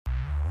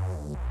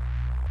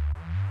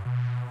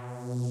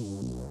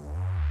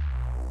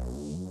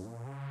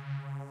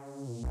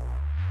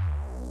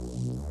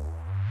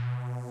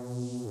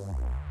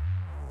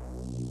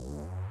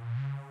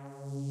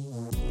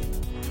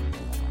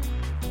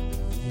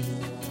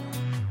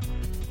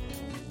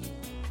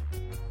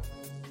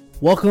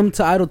Welcome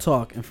to Idle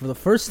Talk, and for the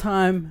first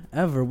time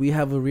ever, we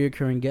have a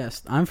reoccurring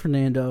guest. I'm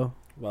Fernando.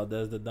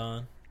 Valdez the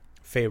Don.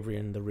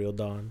 Fabian, the real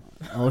Don.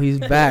 Oh, he's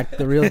back.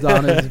 The real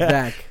Don is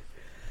back.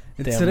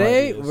 And Damn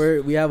today,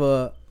 right we have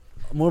a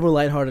more of a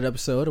lighthearted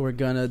episode. We're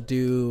going to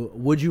do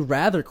Would You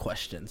Rather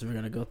questions. We're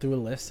going to go through a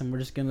list, and we're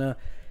just going to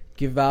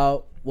give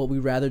out what we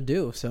rather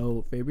do.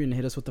 So, Fabian,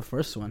 hit us with the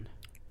first one.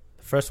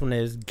 The first one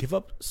is give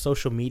up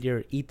social media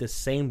or eat the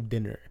same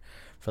dinner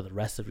for the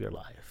rest of your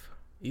life.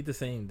 Eat the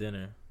same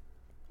dinner.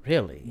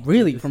 Really?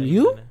 Really? Eat the From same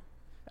you? dinner.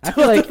 I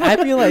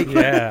feel like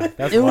Yeah,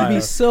 that's it wild. would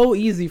be so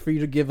easy for you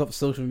to give up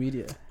social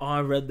media. Oh,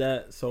 I read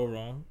that so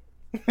wrong.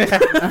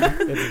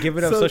 It's give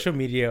it up So- social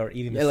media or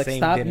eating Yeah, the like, same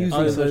stop dinner. using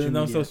Oh, social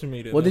no media. social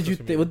media. What no did you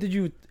social media. what did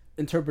you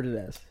interpret it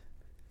as?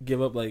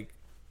 Give up like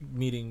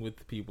meeting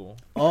with people.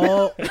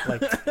 Oh,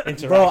 Like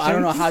bro, I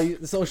don't know how you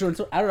I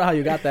don't know how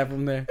you got that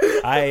from there.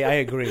 I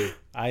agree.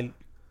 I'd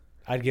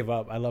give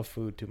up. I love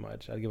food too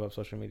much. I'd give up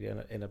social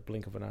media in a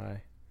blink of an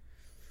eye.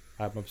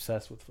 I'm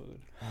obsessed with food.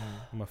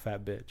 I'm a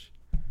fat bitch.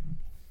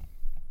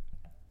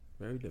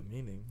 Very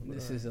demeaning.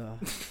 This is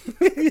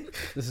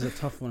a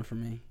tough one for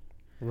me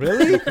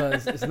Really?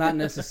 because it's not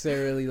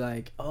necessarily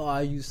like, oh,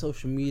 I use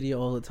social media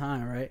all the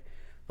time, right?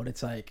 But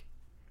it's like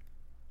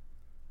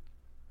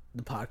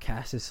the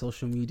podcast is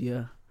social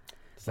media.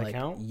 Does that Like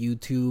count?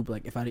 YouTube,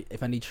 like if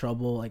I need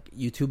trouble, like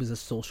YouTube is a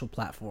social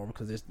platform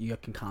because you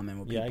can comment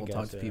with Yeah, I people,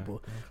 talk guess, to yeah. people.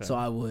 Okay. So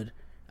I would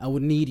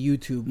need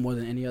YouTube more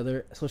than any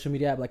other social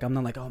media app. Like I'm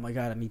not like, oh my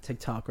god, I need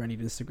TikTok or I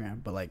need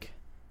Instagram, but like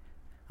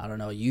I don't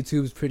know,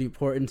 YouTube's pretty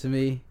important to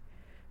me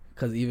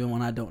because even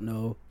when I don't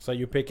know, So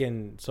you're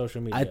picking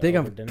social media I think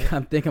over dinner?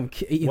 I'm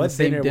eating What the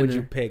same dinner dinner. would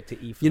you pick to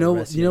eat for You know, the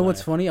rest of you know your what's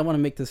life? funny? I want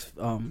to make this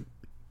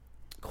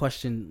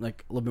question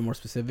like a little bit more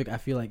specific. I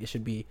feel like it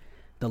should be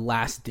the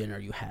last dinner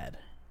you had.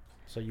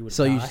 So you would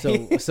So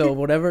die? so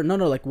whatever. No,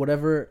 like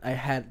whatever I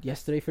had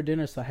yesterday for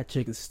dinner. So I had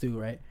chicken stew,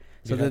 right?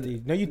 So You had that- to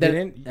eat- no, you that-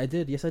 didn't. I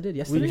did. Yes, I did.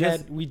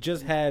 Yesterday. We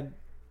just had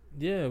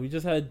Yeah, we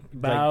just had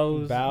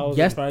bows. bows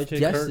Yes, fried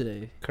chicken.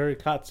 yesterday. curry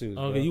katsu.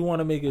 Okay, you want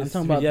to make it? I'm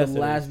talking about the yesterday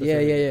last. Yeah,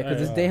 specifically. because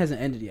this Alright. day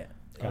hasn't ended yet.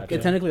 Gotcha. Okay,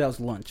 technically that was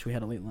lunch. We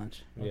had a late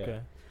lunch. Yeah. Okay.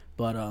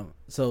 But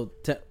so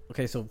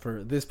so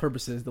for this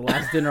purposes, the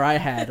last dinner I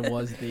had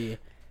was the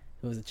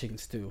chicken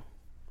stew,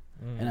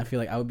 and I feel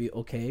like I would be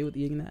okay with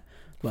eating that.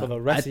 For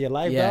the rest of your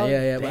life, Yeah, dog?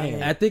 yeah. But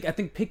Damn. I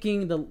think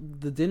picking the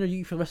dinner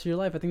you eat for the rest of your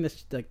life, I think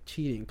that's like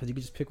cheating because you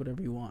can just pick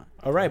whatever you want.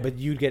 All right, but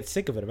you'd get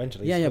sick of it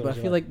eventually. Yeah, Still but I as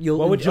feel well. like you'll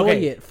What would- enjoy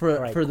okay. it for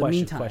All right, for the question,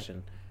 meantime.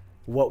 Question: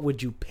 what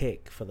would you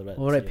pick for the rest?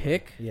 What would I of your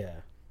pick? life? Yeah,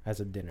 as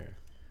a dinner.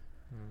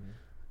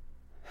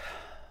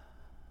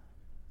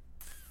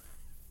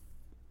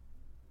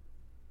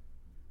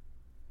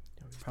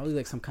 Probably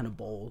like some kind of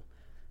bowl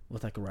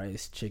with like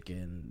rice,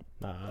 chicken,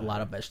 a Nah,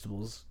 lot of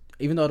vegetables.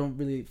 Even though I don't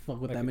really fuck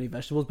with Like- that many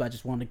vegetables, but I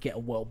just want to get a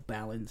well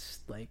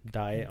balanced like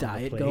diet. on the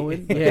diet plate.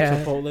 going. Like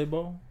Yeah, Chipotle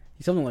bowl.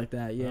 something like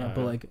that. Yeah,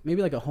 but Uh-huh. like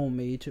maybe like a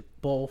homemade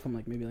bowl from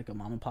like maybe like a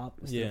mom and pop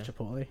instead Yeah. of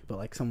Chipotle, but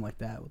like something like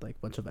that with like a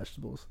bunch of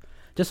vegetables,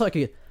 just so I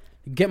could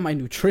get my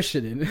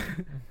nutrition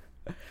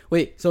in.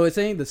 Wait, so it's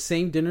saying the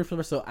same dinner for the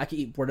rest, so I can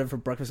eat whatever for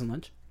breakfast and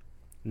lunch.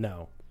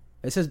 No,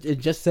 It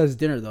just says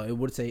dinner though. It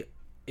would say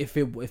if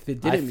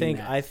it didn't mean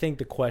that, I think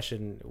the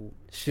question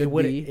should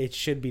would be it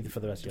should be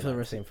for the rest of for your the life.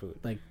 rest Same food.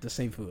 like the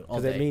same food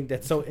all Because day. I mean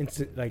that's so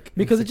instant. Like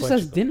because it just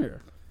says insequential.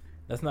 dinner.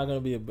 That's not gonna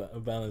be a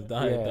balanced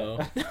diet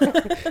Yeah.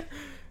 though.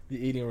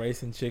 You're eating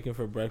rice and chicken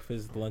for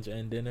breakfast, lunch,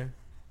 and dinner.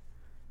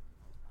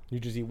 You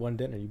just eat one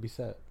dinner, you'd be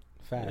set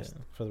fast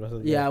Yeah. for the rest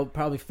of the Yeah, I day. would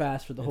probably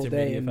fast for the whole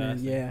day, Intermediate and then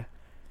fasting. yeah.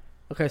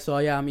 Okay, so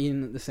yeah, I'm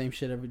eating the same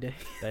shit every day.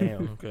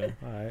 Damn. Okay.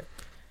 All right.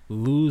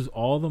 Lose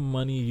all the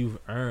money you've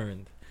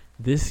earned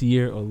this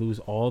year, or lose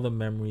all the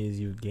memories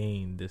you've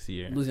gained this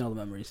year. Losing all the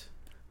memories.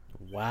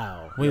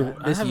 Wow. Wait, Yeah.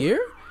 This year?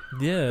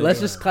 Yeah. Let's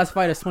just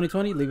classify it as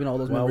 2020, leaving all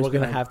those Well, memories. we're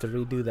gonna behind. have to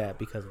redo that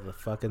because of the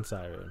fucking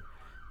siren.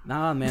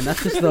 Nah, man,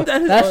 that's just the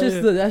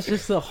that's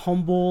just the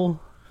humble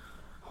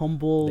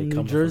They New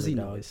come Jersey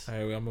from the noise. All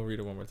right, I'm gonna read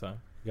it one more time.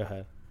 Go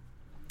ahead.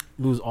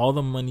 Lose all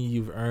the money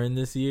you've earned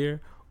this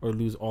year, or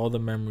lose all the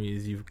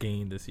memories you've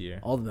gained this year.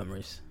 All the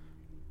memories.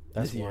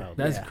 That's This year. wild.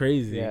 That's Yeah.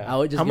 crazy. Yeah. I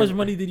would just How much give-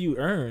 money did you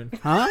earn?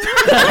 Huh?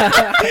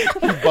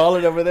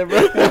 Balling over there, bro.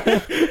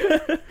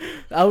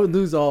 I would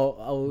lose all.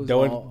 I would lose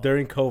all.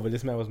 During COVID,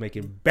 this man was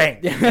making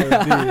bank.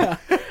 I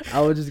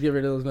would just get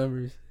rid of those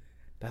memories.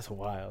 That's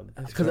wild.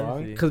 That's Cause,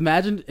 crazy. Cause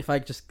imagine if I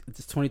just it's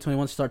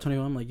 2021 start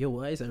 21. I'm like, yo,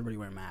 why is everybody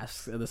wearing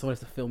masks? And then someone has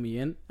to fill me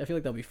in. I feel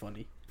like that'd be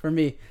funny for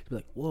me. To be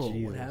like, whoa, what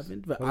Jesus.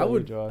 happened? But What I about you,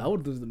 would John? I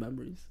would lose the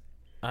memories.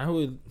 I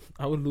would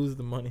lose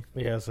the money.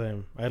 Yeah,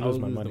 same. I I lose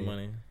would my lose money. the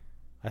money.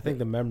 I think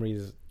the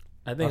memories.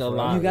 I think a That's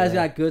lot. right. You guys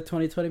yeah. got good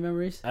 2020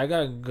 memories. I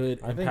got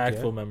good, I think,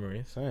 impactful yeah.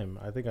 memories. Same.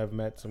 I think I've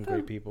met some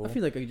great people. I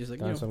feel like I could just like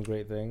done you know some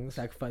great things.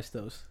 sacrifice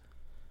those.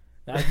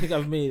 I think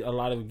I've made a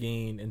lot of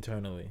gain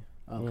internally,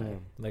 Okay, Mm.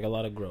 like a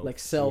lot of growth. like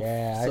self.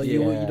 Yeah, so I-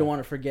 you yeah. don't want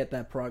to forget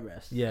that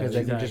progress. yeah, Because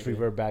then you just exactly.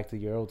 revert back to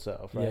your old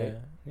self, right? Yeah.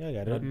 Yeah, I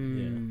got it.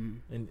 Mm.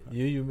 And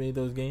you made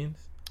those gains.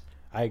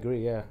 I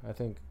agree. Yeah, I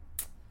think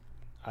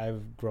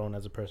I've grown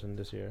as a person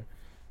this year,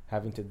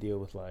 having to deal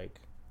with like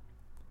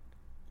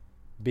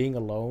being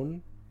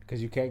alone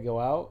because you can't go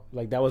out.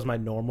 Like that was my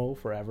normal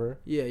forever.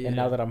 Yeah, yeah. And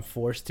now that I'm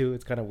forced to,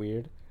 it's kind of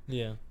weird.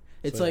 Yeah.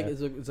 It's So, like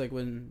yeah. it's like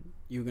when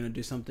you're gonna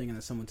do something and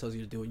then someone tells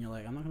you to do it and you're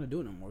like, I'm not gonna do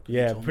it no more. 'cause you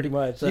Yeah, told pretty me.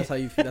 much. So that's how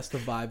you feel. That's the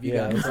vibe you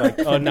Yeah, got. it's like,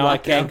 oh, now I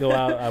can't Lockdown. go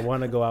out. I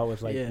want to go out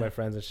with like Yeah. my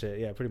friends and shit.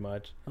 Yeah, pretty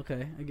much.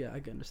 Okay, I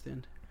can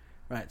understand.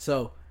 Right.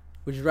 So,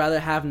 would you rather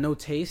have no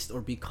taste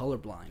or be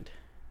colorblind?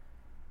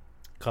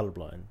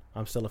 Colorblind.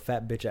 I'm still a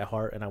fat bitch at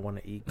heart, and I want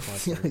to eat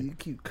constantly. You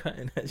keep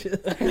cutting that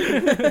shit.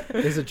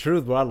 It's the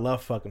truth, bro. I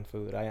love fucking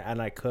food.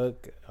 I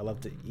cook. I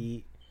love to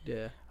eat.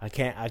 Yeah. I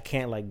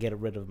can't like get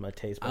rid of my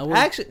taste. I But would-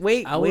 actually,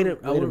 wait. I wait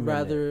would. a I would minute.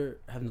 rather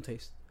have no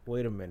taste.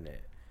 Wait a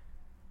minute.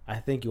 I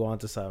think you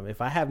onto something. If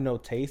I have no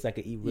taste, I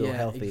could eat real yeah,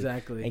 healthy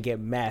exactly. and get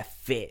mad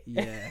fit.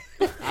 Yeah.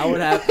 I would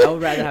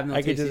rather have no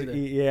I could taste just either.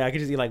 eat, I could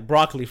just eat like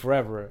broccoli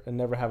forever and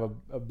never have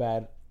a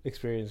bad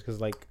experience because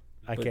like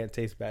I But- can't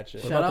taste bad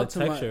shit. What Shout about out the to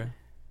my- texture?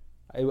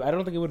 I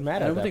don't think it would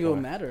matter. I at don't that think it would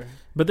point. matter.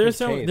 But there's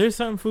Good taste. there's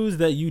some foods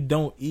that you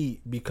don't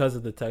eat because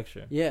of the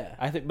texture. Yeah.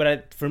 I think,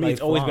 but for me, Like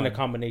it's always been a flan.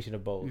 combination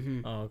of both.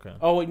 Mhm. Oh, okay.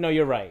 Oh wait, no,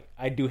 you're right.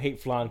 I do hate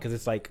flan because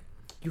it's like,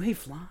 You hate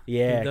flan?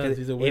 yeah, He does. 'cause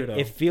He's a it, weirdo.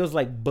 it feels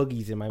like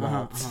boogies in my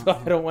mouth, so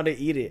I don't want to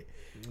eat it.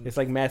 It's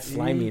like mad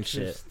slimy and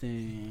shit.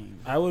 Interesting.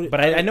 I would,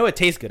 But I know it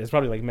tastes good. It's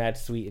probably like mad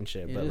sweet and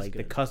shit. It But is like the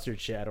good. custard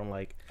shit, I don't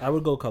like. I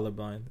would go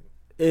colorblind.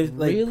 If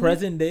like Really?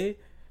 present day,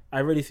 I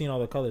already seen all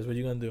the colors. What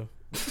you gonna do?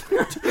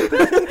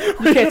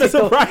 You can't take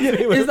those,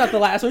 anyway. it's not the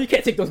last one. You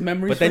can't take those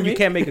memories. But then from you me.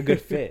 can't make a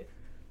good fit.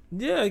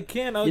 Yeah, I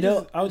can. I'll You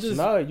know, I'll just.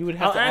 No, you would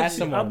have I'll to ask ask.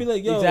 someone. I'll be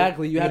like, yo.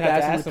 Exactly. You You'd have to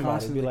ask someone somebody.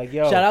 constantly. Be like,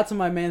 yo, Shout out to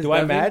my man. do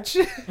I Devin, match?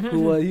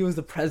 Who he was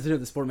the president of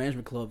the Sport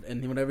Management Club,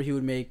 and whenever he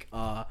would make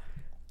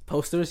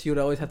posters, he would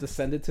always have to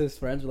send it to his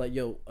friends. Like,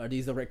 yo, are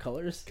these the right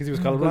colors? Because he was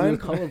Because colorblind. he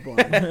was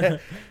colorblind.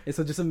 And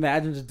so just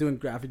imagine just doing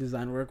graphic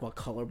design work while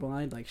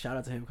colorblind. Like, shout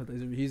out to him because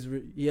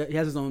he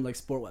has his own like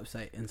sport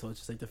website, and so it's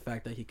just like the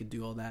fact that he could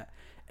do all that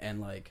and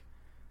like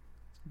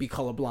be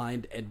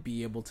colorblind and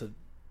be able to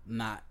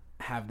not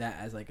have that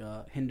as like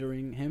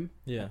hindering him.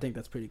 Yeah. I think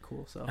that's pretty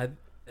cool. So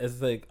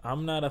It's like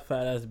I'm not a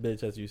fat ass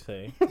bitch as you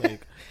say,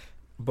 like,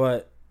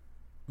 but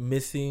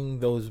missing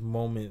those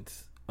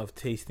moments of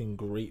tasting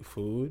great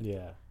food,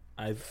 Yeah.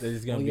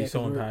 it's gonna Oh, be yeah,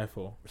 so 'cause we're impactful.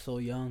 we're so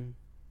young,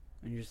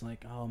 and you're just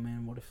like, oh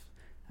man, what if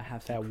I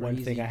have some That one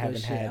crazy thing I good haven't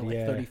shit had, at like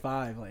yeah.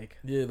 35, like.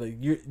 Yeah, like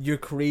you're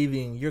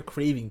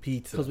craving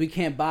pizza. Because we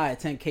can't buy a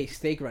 10K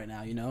steak right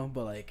now, you know.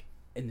 But like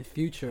in the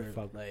future,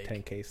 Fuck like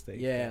 10K steak.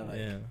 yeah, like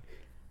yeah.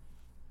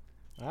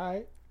 All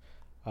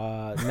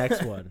right.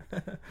 Next one.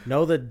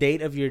 Know the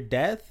date of your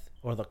death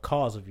or the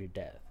cause of your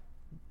death.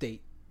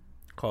 date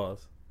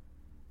Cause.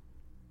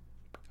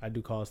 I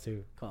do cause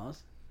too.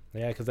 cause.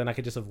 Yeah, because then I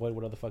could just avoid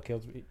what the fuck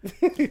kills me.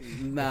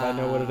 Nah, I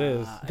know what it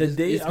is. The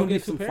date, it's I'll gonna be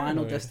get some too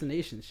Final paranoid.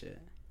 Destination shit.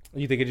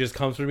 You think it just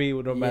comes for me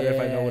no matter if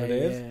I know what it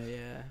is? Yeah,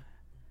 yeah.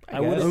 I I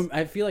would- guess.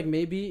 I feel like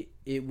maybe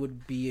it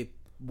would be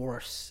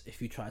worse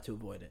if you try to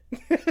avoid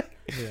it.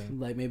 Yeah.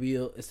 Like maybe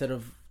instead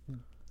of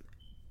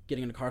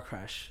getting in a car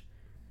crash,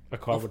 A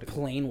car a would.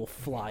 plane will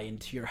fly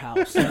into your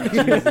house. Like,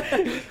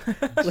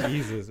 Jesus.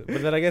 Jesus.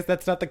 But then I guess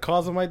that's not the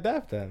cause of my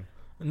death then.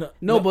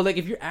 No, but like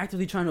if you're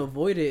actively trying to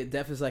avoid it,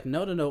 death is like,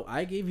 no.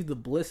 I gave you the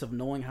bliss of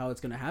knowing how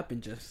it's gonna happen.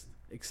 Just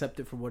accept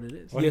it for what it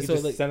is. Or Yeah, you could so,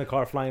 just like- send a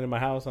car flying into my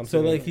house. I'm So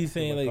sitting like in he's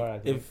saying my car like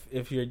accident.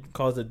 if your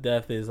cause of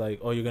death is like,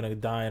 oh, you're gonna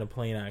die in a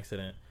plane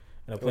accident,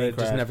 in a plane just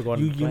crash, never go on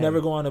a you plane. never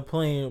go on a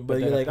plane, but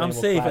then you're a like, plane I'm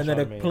will safe, crash and then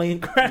a on me. plane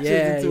crashes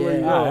Yeah, into where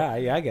you yeah. go.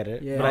 Yeah, I get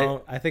it. Yeah.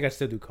 But I think I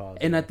still do cause.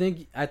 And yeah.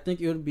 I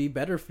think it would be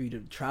better for you to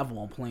travel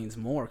on planes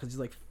more because it's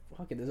like,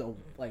 fuck it.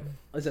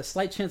 There's a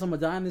slight chance I'm gonna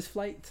die on this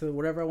flight to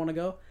wherever I want to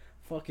go.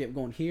 Fuck it, I'm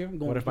going here. I'm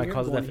going. What if my here,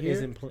 cause of going death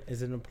here.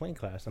 isn't a plane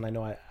crash, and I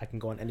know I can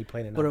go on any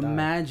plane and But not die.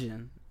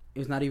 imagine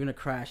it's not even a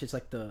crash. It's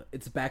like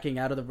it's backing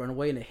out of the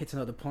runway and it hits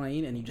another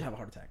plane and you just have a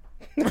heart attack.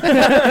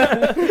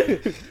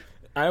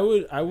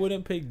 I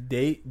wouldn't pick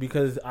date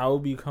because I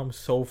would become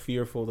so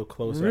fearful the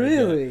closer I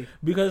get.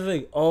 Because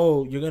like,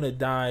 oh, you're gonna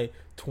die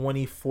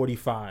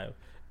 2045,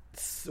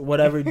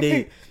 whatever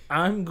date.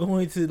 I'm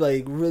going to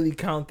like really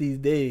count these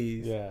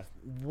days. Yeah.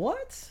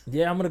 What?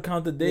 Yeah, I'm gonna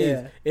count the days.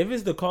 Yeah. If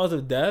it's the cause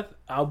of death,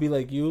 I'll be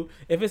like you.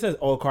 If it says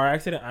car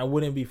accident, I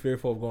wouldn't be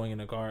fearful of going in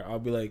a car. I'll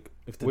be like,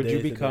 if the Would day you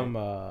is the become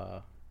day.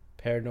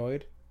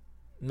 paranoid?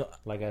 No.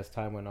 Like as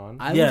time went on.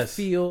 I would Yes.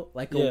 feel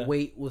like Yeah. a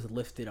weight was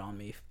lifted on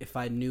me if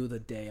I knew the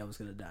day I was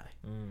gonna die.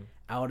 Mm.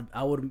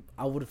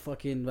 I would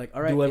fucking like,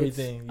 all right, Do it's-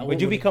 everything. I Would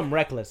you would- become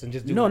reckless and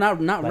just do No,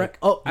 not like, rec.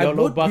 Oh, I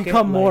YOLO would bucket?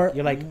 become Like, more.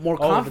 you're like, more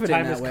oh, the confident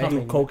time that is way.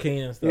 coming. do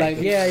cocaine and stuff? Like,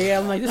 yeah,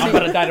 I'm like, this I'm ain't.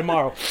 gonna die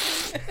tomorrow.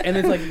 And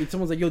it's like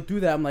someone's like, "Yo, do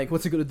that." I'm like,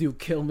 "What's it gonna do?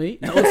 Kill me?"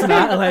 No, it's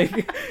not.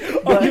 Like,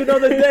 Oh, you know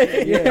the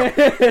day.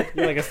 yeah,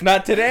 You're like, it's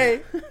not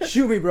today.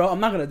 shoot me, bro. I'm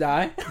not gonna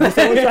die. Someone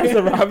tries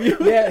to rob you.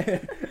 Yeah,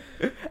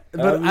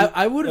 but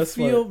I would that's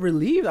feel smart.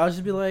 relieved. I would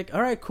just be like,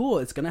 "All right, cool.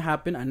 It's gonna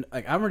happen." And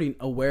like, I'm already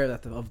aware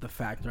of the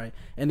fact, right?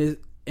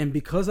 And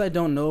because I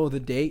don't know the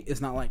date, it's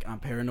not like I'm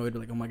paranoid or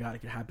like, "Oh my god, it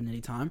could happen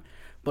anytime."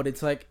 But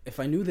it's like if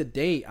I knew the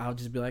date, I'll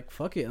just be like,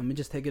 "Fuck it. I'm gonna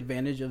just take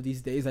advantage of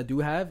these days I do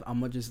have. I'm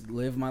gonna just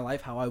live my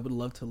life how I would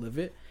love to live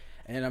it,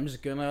 and I'm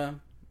just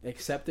gonna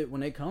accept it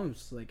when it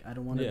comes. Like, I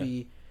don't want to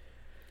be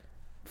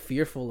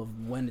fearful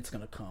of when it's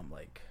gonna come.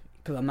 Like,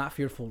 because I'm not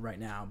fearful right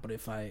now. But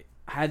if I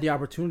had the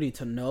opportunity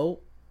to know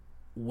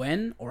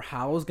when or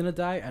how I was gonna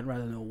die, I'd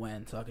rather know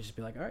when, so I could just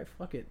be like, all right,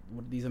 fuck it.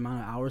 What these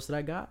amount of hours that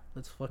I got?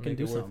 Let's fucking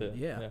do something.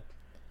 Yeah.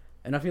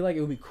 And I feel like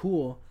it would be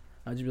cool.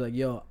 I'd just be like,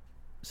 yo.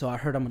 So I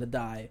heard I'm gonna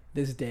die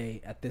this day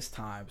at this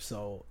time.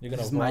 So this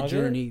is my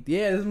journey.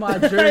 Yeah, this is my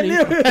journey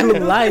through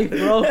life,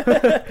 bro.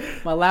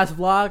 My last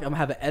vlog. I'm gonna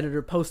have an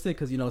editor post it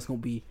because it's gonna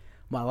be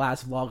my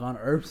last vlog on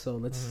Earth. So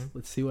let's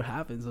see what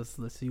happens.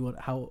 Let's see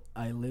how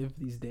I live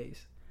these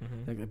days.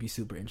 That'd be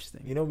super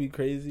interesting. It'd be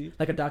crazy.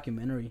 Like a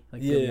documentary,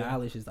 like Billie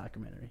Eilish's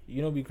documentary.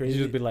 It'd be crazy.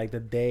 You just be like the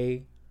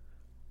day,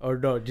 or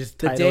no, just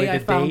the day I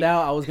found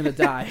out I was gonna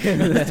die.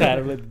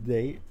 Title it the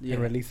date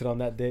and release it on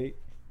that date.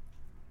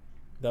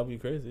 That'd be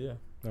crazy. Yeah.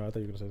 No, I thought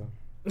you were gonna say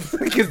that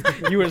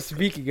because you were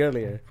speaking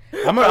earlier.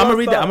 I'm gonna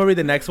read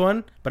the next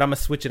one, but I'm gonna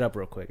switch it up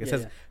real quick. It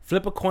says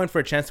flip a coin for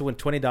a chance to win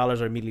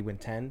 $20 or immediately win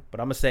 10. But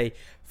I'm gonna say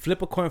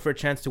flip a coin for a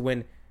chance to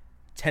win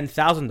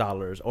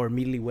 $10,000 or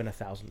immediately win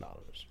 $1,000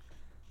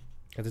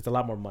 because it's a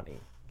lot more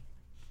money.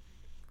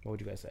 What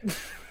would you guys say?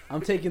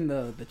 I'm taking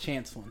the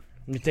chance one.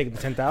 You taking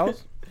the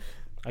 10,000?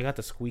 I got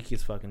the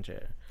squeakiest fucking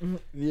chair.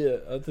 Yeah,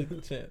 I'll take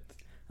the chance.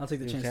 I'll take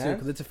the chance too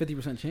because it's a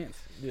 50% chance.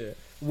 Yeah.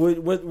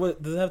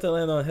 What does it have to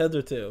land on, heads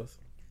or tails?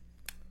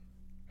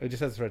 It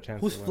just says for a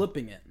chance. Who's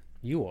flipping it?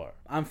 You are.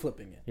 I'm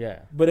flipping it. Yeah.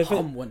 But if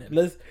I'm winning.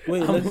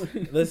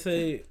 Let's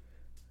say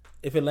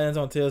if it lands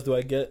on tails, do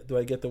I get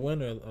the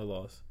win or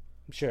loss?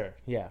 Sure.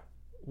 Yeah.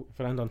 If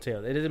it lands on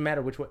tails, it doesn't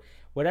matter which one.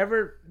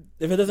 Whatever.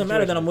 If it doesn't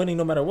matter, then I'm winning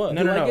no matter what.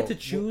 No. I get to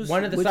choose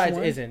one of the sides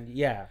one? Isn't.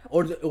 Yeah.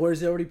 Or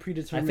is it already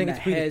predetermined? I think it's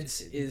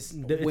heads it's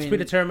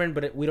predetermined,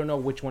 but we don't know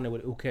which one it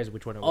would. Who cares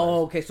which one it was?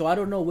 Oh, okay. So I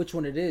don't know which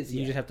one it is.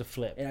 You just have to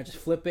flip, and I just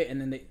flip it,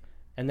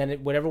 and then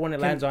whatever one it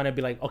lands on, it'd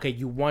be like, okay,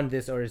 you won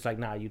this, or it's like,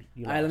 nah, you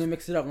lost. All right, let me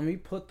mix it up. Let me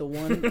put the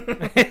one.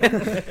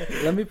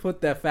 Let me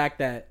put that fact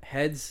that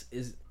heads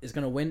is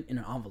gonna win in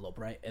an envelope,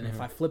 right? And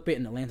if I flip it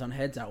and it lands on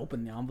heads, I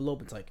open the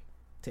envelope. It's like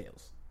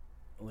tails.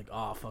 I'm like,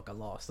 oh fuck, I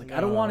lost. Like, I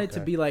don't want it to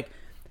be like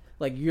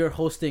you're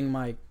hosting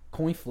my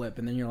coin flip,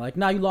 and then you're like,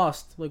 nah, you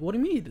lost. Like, what do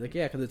you mean? Like,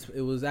 yeah, because it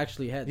was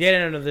actually heads.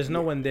 Yeah, no. There's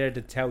no one there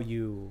to tell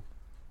you,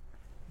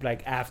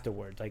 like,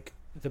 afterwards, like.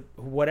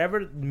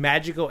 Whatever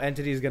magical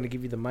entity is going to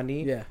give you the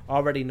money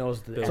already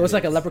knows the so it's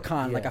like a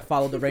leprechaun, like I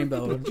followed the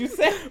rainbow. What did you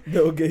say?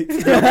 Bill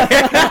Gates. That's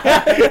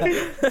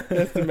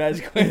the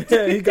magical entity.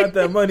 Yeah, he got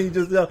that money,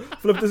 just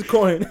flipped his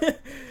coin.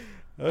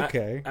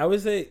 Okay. I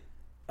would say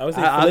I'll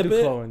flip do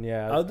it. Coin,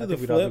 yeah. I'll do the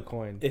flip.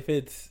 Coin. If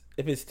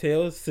it's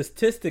tails,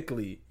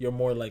 statistically you're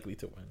more likely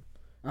to win.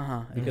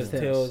 Because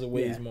tails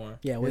weighs more.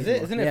 Yeah,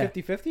 isn't it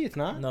 50-50? It's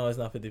not? No, it's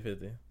not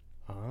 50-50.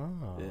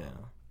 Oh. Yeah.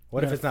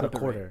 What if it's not a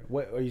quarter?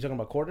 What are you talking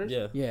about? Quarters?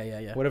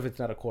 Yeah. What if it's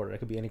not a quarter? It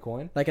could be any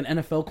coin. Like an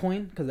NFL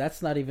coin, because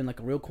that's not even like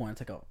a real coin.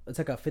 It's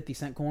like a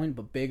 50-cent coin,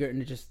 but bigger, and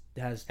it just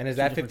has. And is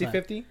that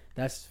 50-50?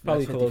 That's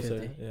probably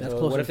closer. Yeah. That's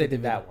closer. What if they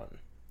did that one?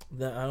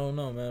 I don't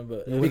know, man.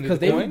 But because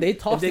they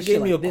tossed. If they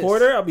gave me a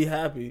quarter, I'll be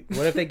happy.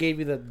 What if they gave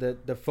you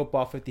the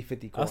football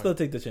 50-50 coin? I'll still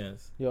take the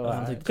chance.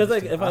 Because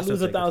if I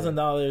lose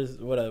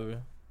 $1,000,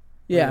 whatever.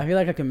 Yeah, I feel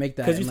like I can make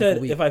that. Because you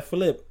said if I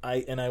flip,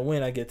 I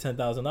win, I get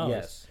 $10,000.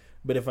 Yes.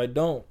 But if I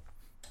don't.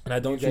 And I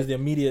don't choose the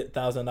immediate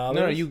 $1,000.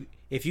 No,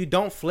 if you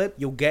don't flip,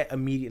 you'll get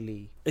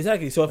immediately.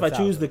 Exactly. So if I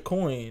choose the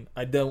coin,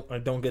 I don't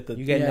get the.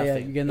 You get nothing. Yeah,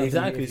 you get nothing.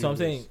 Exactly. So I'm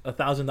saying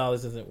 $1,000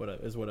 isn't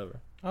whatever. Is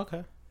whatever.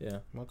 Okay. Yeah.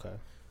 Okay.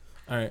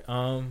 All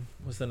right.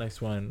 What's the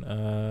next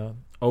one?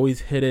 Always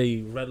hit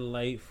a red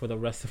light for the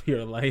rest of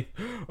your life.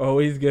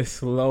 Always get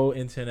slow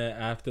internet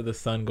after the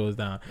sun goes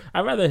down.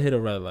 I'd rather hit a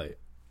red light.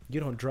 You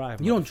don't drive.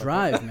 You don't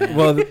drive, man.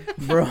 Well,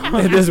 bro,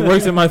 it just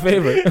works in my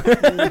favor.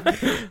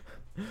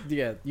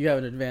 Yeah, you have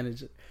an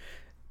advantage.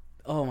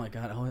 Oh my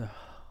god,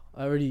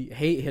 I already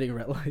hate hitting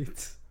red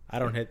lights. I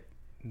don't hit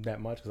that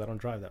much because I don't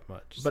drive that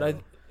much.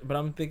 But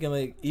I'm thinking,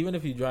 like, even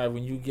if you drive,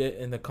 when you get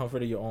in the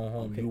comfort of your own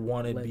home, you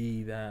want to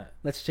be that.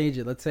 Let's change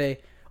it. Let's say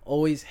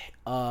always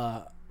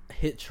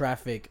hit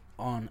traffic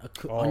on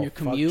your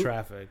commute.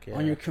 Traffic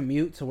on your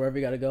commute to wherever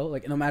you gotta go.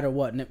 Like, no matter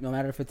what, no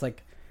matter if it's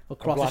like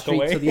across the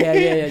street. So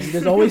yeah.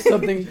 There's always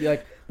something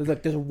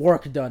there's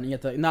work done. You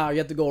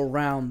have to go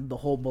around the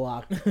whole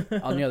block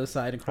on the other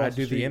side and cross. I'd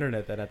do the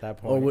internet then at that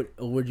point.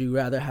 Or would you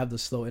rather have the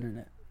slow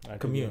internet?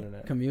 Commute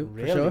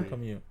really? For sure.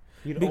 Commute.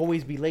 You'd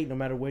always be late no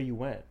matter where you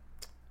went.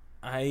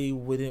 I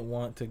wouldn't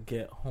want to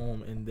get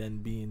home and then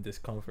be in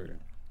discomfort.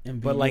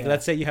 But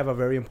let's say you have a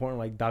very important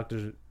like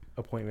doctor's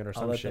appointment or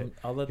some shit.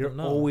 I'll let them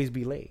know. You'll always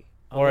be late.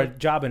 Or a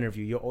job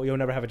interview. You'll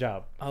never have a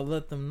job. I'll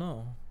let them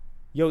know.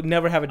 You'll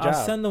never have a job.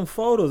 I'll send them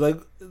photos.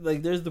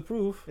 Like there's the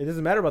proof. It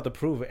doesn't matter about the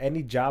proof.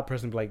 Any job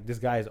person be like, this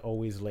guy is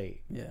always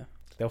late. Yeah.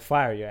 They'll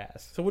fire your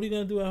ass. So what are you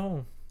gonna do at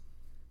home?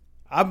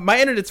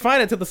 My internet's fine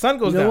until the sun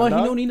goes down. You know what? He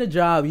don't need a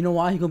job. You know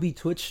why? He gonna be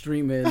Twitch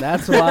streaming.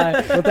 That's why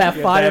with that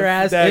fire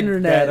ass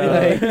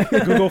internet,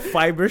 Google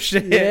Fiber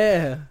shit.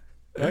 Yeah.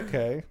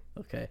 Okay.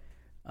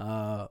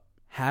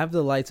 Have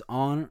the lights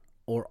on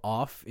or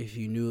off if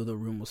you knew the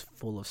room was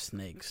full of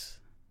snakes.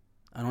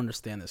 I don't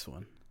understand this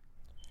one.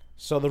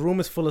 So the room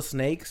is full of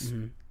snakes,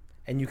 Mm-hmm.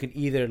 and you can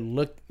either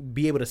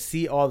be able to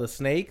see all the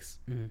snakes,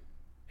 Mm-hmm.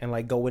 and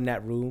like go in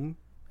that room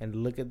and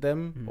look at them,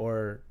 Mhm.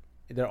 or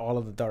they're all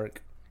in the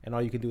dark, and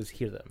all you can do is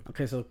hear them.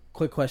 Okay, so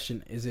quick question: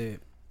 is it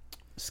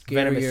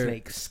Venomous scarier,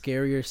 snakes.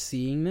 scarier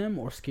seeing them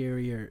or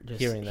scarier just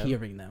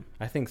Hearing them.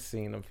 I think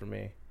seeing them for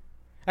me.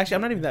 Actually,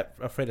 I'm not even that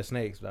afraid of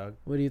snakes, dog.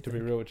 What do you To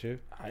think? be real with you,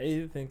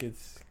 I think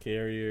it's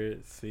scarier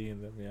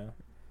seeing them. Yeah.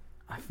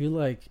 I feel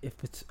like if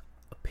it's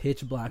a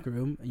pitch black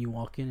room and you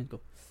walk in and go,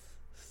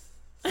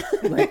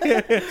 like,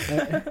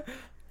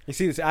 you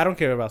see this. I don't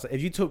care about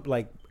if you took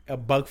like a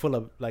bug full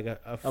of like a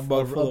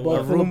bug full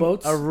of full of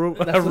boats? a room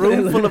That's a what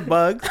room they full look- of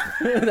bugs,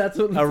 that's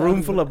what a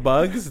room full of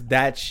bugs.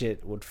 That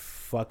shit would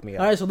fuck me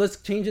up. All right, so let's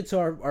change it to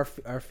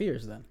our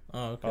fears then.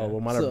 Oh, okay. Oh well,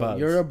 mine So are bugs.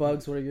 your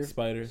bugs. What are your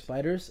Spiders.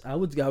 spiders? I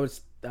would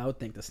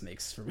think the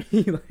snakes for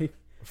me. Like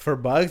For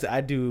bugs,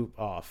 I do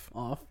off.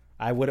 off.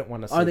 I wouldn't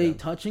want to. See Are they them.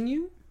 touching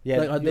you? Yeah,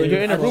 Like, are they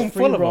you're in a just room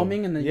free full of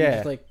roaming, them. and then you Yeah,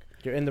 just like.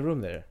 you're in the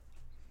room there.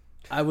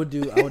 I would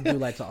do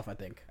lights off. I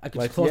think I could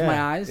Like, just close yeah,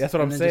 my eyes. that's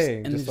what and I'm then saying,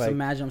 and just just like-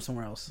 imagine I'm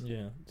somewhere else.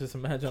 Yeah. Just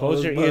imagine. all Close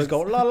those your ears, bugs. go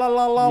la la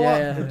la la la,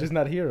 Yeah. and just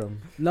not hear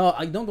them. No,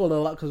 I don't go a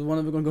lot because one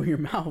of them gonna go in your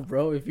mouth,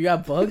 bro. If you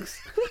have bugs,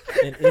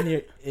 And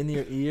in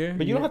your ear.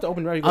 But you don't have to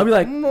open your eyes. You I'll go, be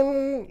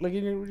like- like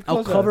in your I'll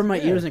close your cover eyes. my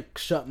Yeah. ears and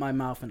shut my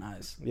mouth and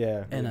eyes,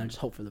 Yeah, and then just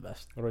hope for the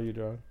best. what are you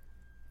doing?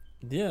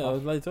 Yeah, I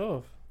was lights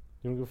off.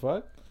 You don't give a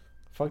fuck?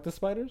 Fuck the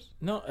spiders?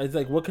 No, it's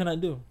like, what can I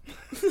do?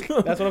 That's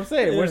what I'm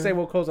saying. We're Yeah. saying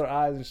we'll close our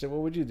eyes and shit.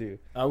 What would you do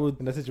I would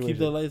in that situation? keep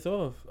the lights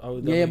off. I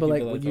would. Yeah, but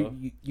definitely like keep the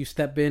when lights off. you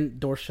step in,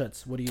 door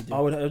shuts. What do you do?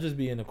 I'll just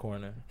be in a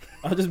corner.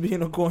 I'll just be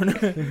in a corner.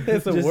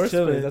 It's the Just worst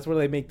chilling. place. That's where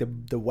they make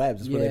the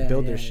webs. That's where they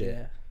build their shit.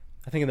 Yeah,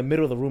 I think in the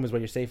middle of the room is where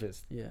you're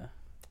safest. yeah.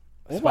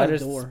 What about the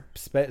Spiders, door?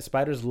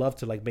 spiders love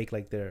to like make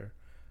like their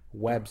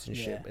webs and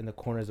shit Yeah. in the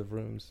corners of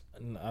rooms.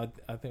 And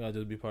I think I'll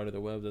just be part of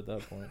the webs at that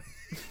point.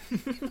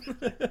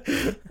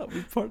 I'll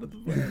be part of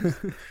the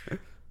webs.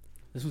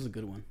 This was a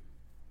good one.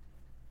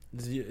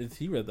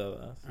 He read that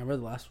last. I read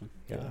the last one.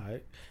 Yeah.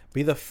 Alright.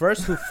 Be the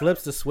first who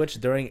flips the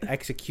switch during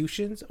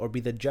executions, or be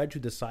the judge who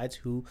decides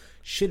who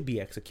should be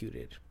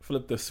executed.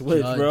 Flip the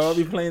switch, Judge. bro. I'll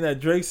be playing that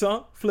Drake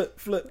song. Flip.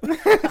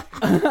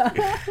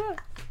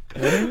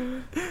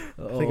 I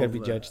think I'd be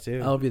judge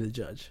too. I'll be the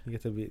judge. You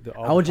get to be the.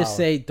 I would just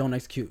say don't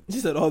execute. She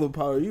said all the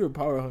power. You're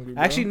power hungry,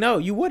 bro. Actually, no,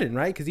 you wouldn't,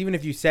 right? Because even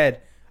if you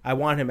said I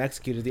want him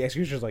executed, the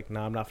executioner's like,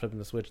 nah, I'm not flipping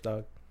the switch,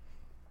 dog.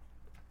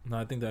 No,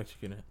 I think the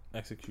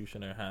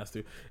executioner has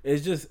to.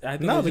 It's just I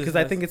think No, it's because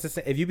just I think it's the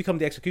same. If you become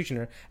the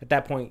executioner at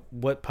that point,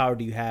 what power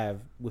do you have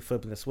with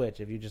flipping the switch?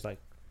 If you're just like,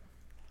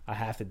 I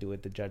have to do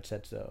it. The judge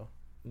said so.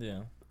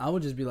 yeah. I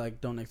would just be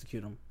like, don't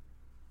execute him.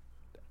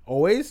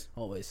 Always,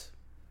 Always.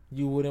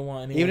 You wouldn't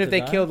want anyone even if to they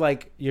die? killed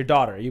like your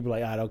daughter, you'd be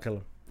like, don't kill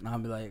him. And I'll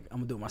be like, I'm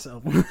gonna do it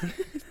myself.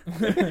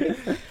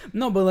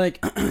 No, but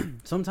like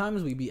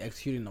sometimes we be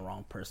executing the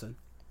wrong person.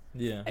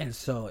 Yeah. And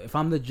so if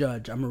I'm the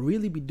judge, I'm gonna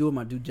really be doing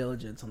my due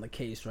diligence on the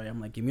case, right? I'm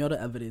like, give me all the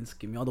evidence,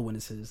 give me all the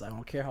witnesses. I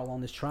don't care how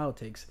long this trial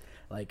takes.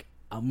 Like,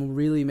 I'm gonna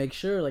really make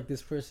sure like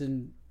this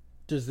person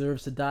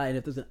deserves to die. And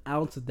if there's an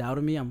ounce of doubt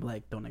in me, I'm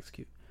like, don't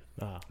execute.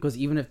 Because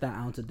even if that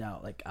ounce of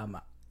doubt, like I'm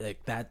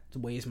like that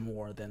weighs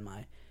more than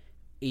my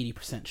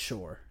 80%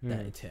 sure that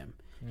it's him.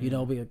 You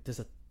know, there's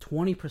a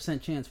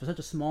 20% chance for such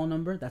a small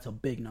number. That's a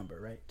big number,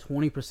 right?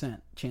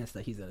 20% chance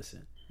that he's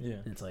innocent. Yeah.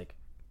 And it's like,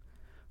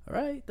 all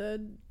right,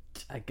 then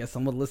I guess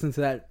I'm gonna listen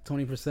to that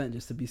 20%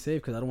 just to be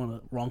safe because I don't want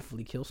to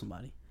wrongfully kill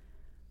somebody.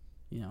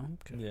 You know.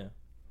 Yeah.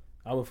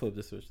 I would flip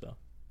the switch though.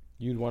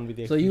 You'd want to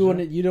be the So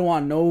executioner? you don't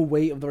want no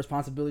weight of the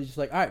responsibility. Just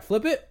like, all right,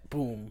 flip it,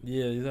 boom.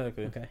 Yeah,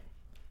 exactly. Okay.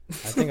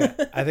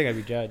 I think I'd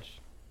be judge.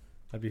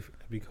 That'd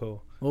be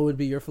cool. What would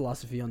be your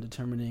philosophy on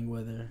determining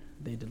whether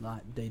they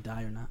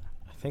die or not?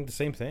 I think the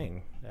same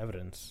thing.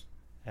 Evidence,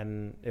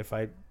 and if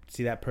I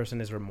see that person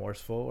is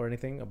remorseful or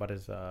anything about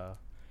his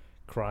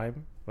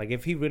crime, like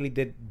if he really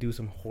did do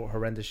some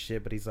horrendous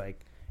shit, but he's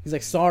like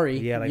sorry.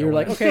 Yeah, like, you're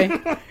I like,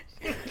 wanna-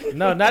 okay.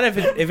 no, not if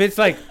it's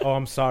like, oh,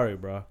 I'm sorry,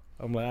 bro.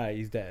 I'm like, alright,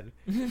 he's dead.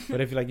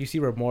 But if like you see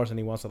remorse and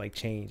he wants to like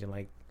change and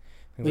like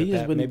things But he like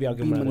just that, wouldn't maybe I'll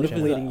give be him another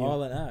manipulating chance. you.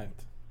 All an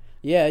act.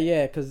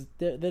 Yeah, because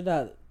they're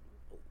not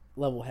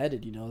level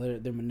headed. You know,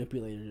 they're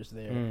manipulators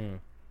there. Mm.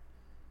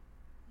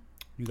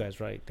 You guys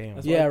right? Damn.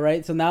 That's Yeah,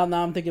 right. So now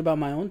I'm thinking about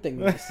my own thing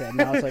that I said.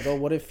 Now it's like, oh,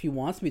 what if he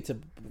wants me to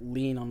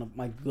lean on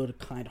my good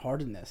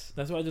kind-heartedness?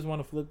 That's why I just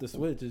want to flip the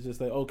switch. It's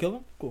just like, oh, kill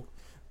him? Cool.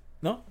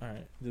 No? All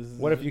right.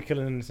 What if you kill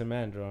an innocent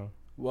man, Joe?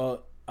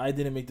 Well, I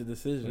didn't make the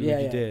decision. Yeah,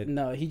 you yeah. did.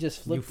 No, he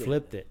just flipped You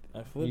flipped it.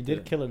 I flipped You did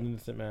it. kill an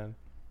innocent man,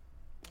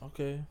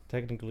 Okay.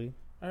 technically.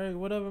 All right,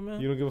 whatever, man.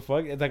 You don't give a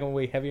fuck? Is that gonna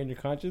weigh heavy on your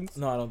conscience?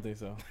 No, I don't think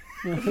so.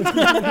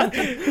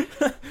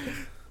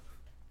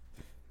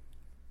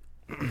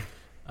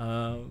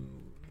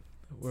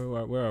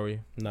 Where are we?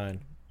 9.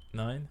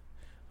 9?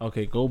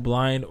 Okay, go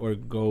blind or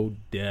go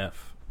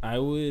deaf. I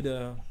would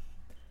go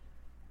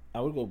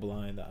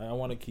blind. I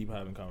want to keep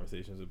having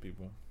conversations with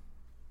people.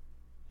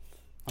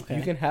 Okay.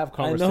 You can have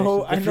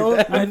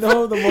conversations. I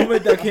know the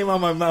moment that came out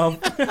of my mouth.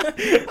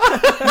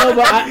 No,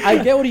 but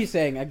I get what he's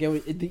saying. I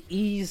get the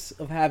ease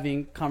of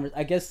having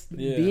I guess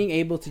being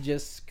able to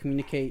just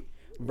communicate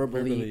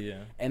verbally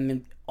and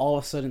then all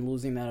of a sudden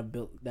losing that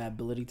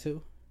ability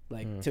to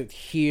to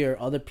hear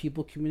other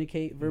people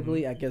communicate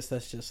verbally. I guess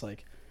that's just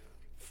like,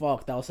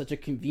 fuck, that was such a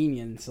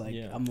convenience. Like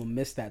I'm gonna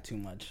miss that too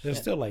much. There's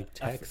still like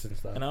text and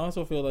stuff. And I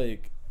also feel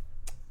like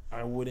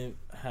I wouldn't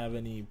have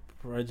any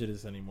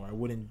prejudice anymore. I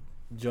wouldn't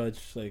judge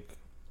like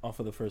off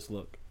of the first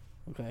look.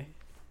 Okay.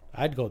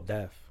 I'd go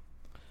deaf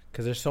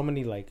because there's so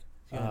many like.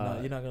 You're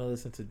not gonna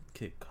listen to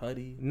Kid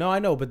Cudi. No, I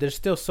know, but there's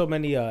still so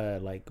many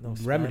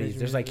remedies.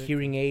 There's like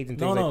hearing aids and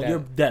things like that. You're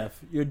deaf.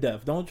 You're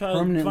deaf. Don't try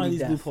to find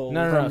these loopholes.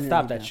 No,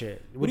 stop that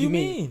shit. What do you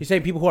mean? You're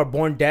saying people who are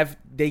born deaf,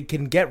 they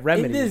can get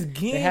remedies. In this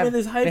game, in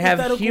this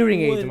hypothetical, they have hearing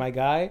aids, my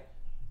guy.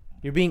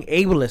 You're being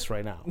ableist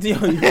right now.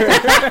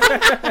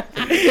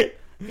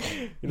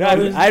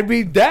 I'd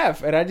be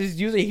deaf and I just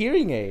use a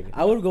hearing aid.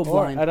 I would go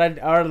blind.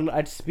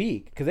 I'd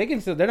speak because they can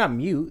still. They're not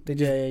mute. They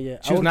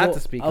just choose not to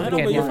speak. I know,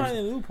 but you're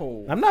finding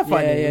loopholes. I'm not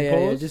finding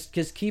loopholes.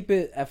 Just keep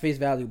it at face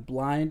value.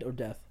 Blind or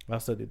deaf. I'll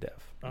still do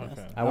deaf.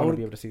 Okay. I want to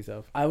be able to see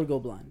stuff. I would go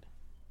blind.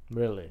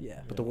 Really? Yeah.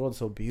 But the world's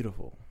so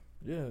beautiful.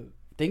 Yeah.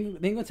 They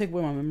ain't gonna take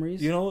away my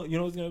memories. You know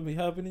what's gonna be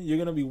happening? You're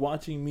gonna be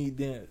watching me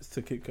dance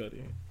to Kid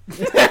Cudi.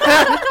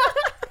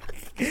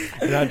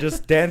 And I'll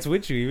just dance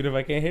with you even if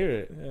I can't hear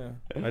it. Yeah.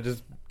 I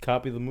just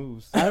copy the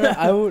moves.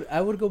 I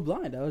would go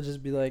blind. I would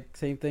just be like,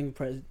 same thing,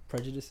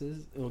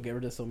 prejudices. It will get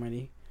rid of so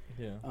many.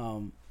 Yeah.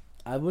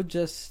 I would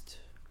just,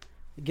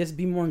 I guess,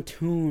 be more in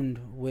tune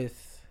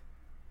with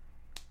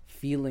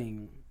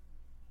feeling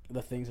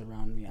the things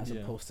around me as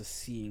opposed to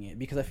seeing it,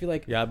 because I feel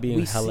like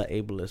being hella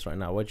ableist right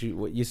now. What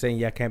you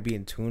saying? I can't be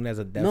in tune as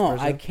a deaf person? No,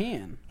 I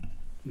can,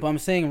 but I'm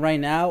saying right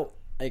now,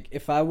 like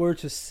if I were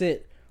to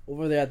sit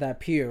over there at that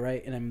pier,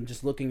 right, and I'm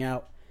just looking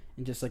out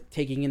and just like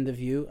taking in the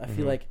view, I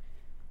feel like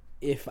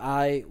if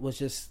I was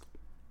just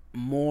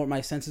more,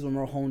 my senses were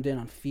more honed in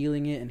on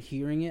feeling it and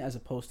hearing it as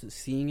opposed to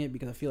seeing it,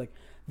 because I feel like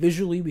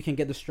visually we can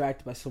get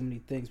distracted by so many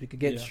things. We could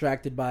get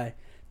distracted by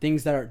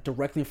things that are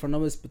directly in front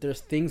of us, but there's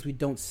things we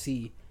don't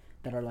see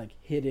that are like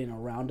hidden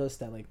around us,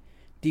 that like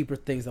deeper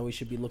things that we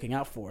should be looking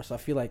out for. So I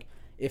feel like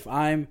if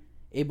I'm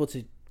able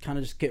to kind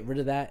of just get rid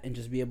of that and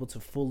just be able to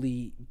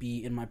fully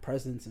be in my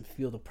presence and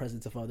feel the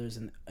presence of others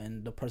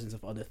and the presence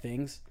of other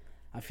things,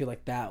 I feel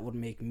like that would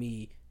make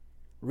me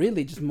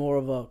really just more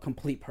of a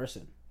complete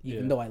person,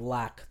 even though I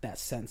lack that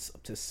sense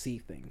to see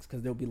things,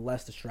 because there'll be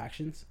less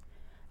distractions.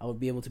 I would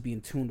be able to be in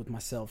tune with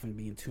myself and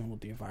be in tune with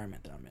the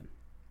environment that I'm in.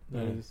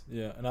 That is,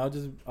 and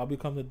I'll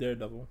become the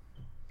Daredevil.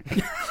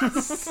 You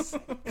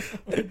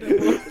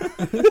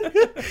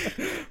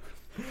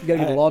gotta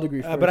get a law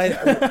degree first.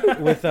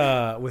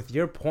 But with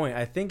your point,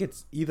 I think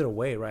it's either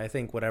way, right? I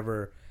think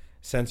whatever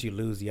sense you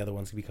lose, the other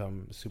ones can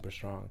become super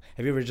strong.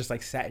 Have you ever just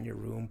like sat in your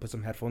room, put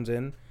some headphones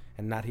in,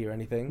 and not hear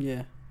anything?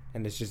 Yeah.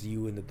 And it's just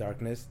you in the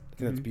darkness. I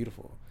think that's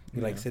beautiful.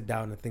 You like sit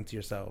down and think to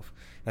yourself.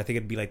 And I think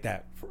it'd be like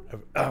that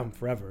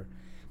forever.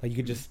 Like you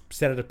could just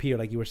sit at a pier,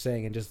 like you were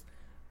saying, and just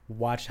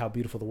watch how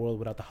beautiful the world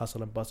without the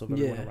hustle and bustle of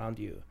everyone around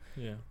you.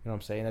 Yeah. You know what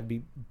I'm saying? That'd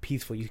be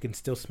peaceful. You can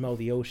still smell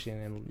the ocean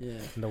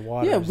and the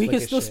water. Yeah, we can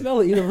still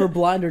smell it, either we're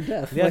blind or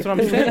deaf. Yeah, that's what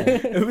I'm saying.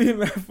 It'd be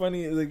mad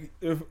funny, like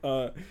if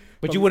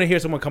but you wouldn't hear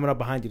someone coming up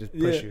behind you to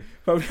push you.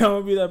 Probably I'm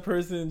gonna be that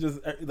person,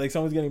 just like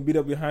someone's getting beat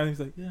up behind. He's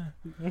like,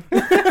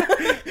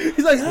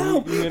 he's like,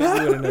 help! You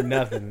wouldn't know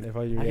nothing if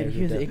I can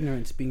hear the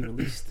ignorance being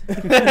released.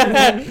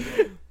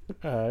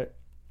 All right.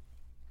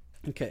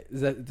 Okay, is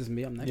this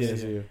me? I'm next. Yeah,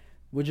 it's you.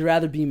 Would you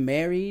rather be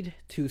married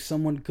to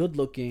someone good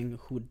looking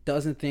who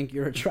doesn't think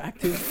you're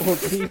attractive,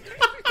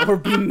 or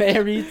be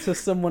married to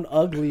someone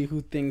ugly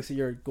who thinks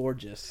you're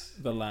gorgeous?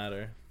 The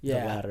latter. Yeah.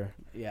 The latter.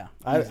 Yeah.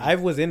 I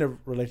was in a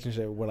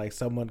relationship where like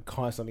someone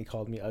constantly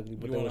called me ugly,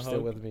 but they were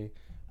still with me.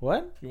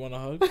 What? You want a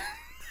hug?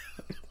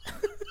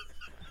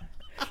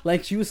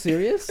 Like she was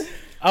serious?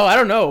 Oh, I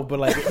don't know, but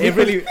like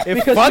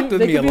it fucked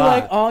with me a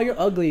lot. Like, oh, you're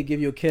ugly,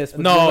 give you a kiss.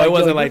 But no, like, it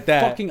wasn't like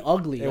that. Fucking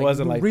ugly. It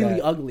wasn't like really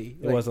that. Ugly.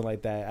 It wasn't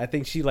like that. I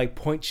think she like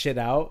point shit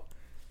out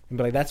and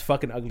be like, "That's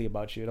fucking ugly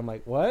about you." And I'm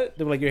like, "What?"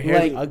 They were like, "Your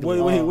hair's like,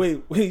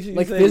 ugly." Wait.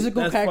 Like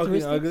physical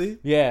characteristics. Ugly?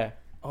 Yeah.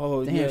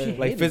 Oh, damn, yeah.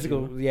 Like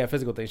physical,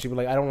 physical things. She'd be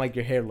like, "I don't like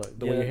your hair look,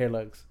 the way your hair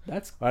looks.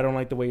 Or I don't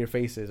like the way your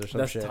face is, or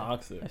some shit." That's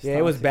toxic. Yeah,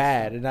 it was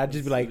bad, and I'd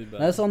just be like, really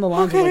 "That's on the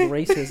lines of like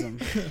racism."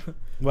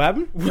 What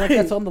happened? Like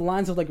that's on the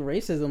lines of like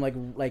racism,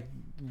 like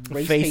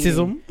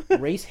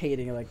race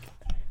hating. Like,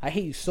 I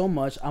hate you so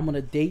much, I'm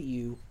gonna date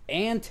you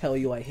and tell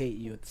you I hate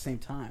you at the same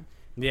time.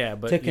 Yeah,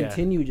 but to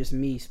continue just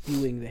me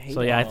spewing the hate.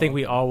 So yeah, I think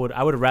we all would.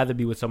 I would rather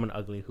be with someone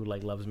ugly who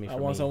like loves me. I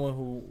want someone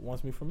who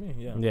wants me for me.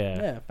 Yeah.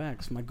 Yeah.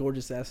 Facts. My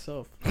gorgeous ass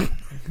self.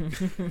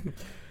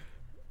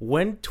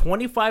 Win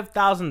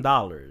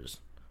 $25,000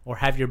 or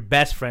have your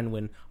best friend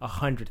win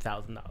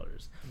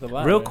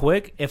 $100,000. Real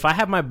quick, if I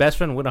have my best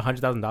friend win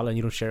 $100,000 and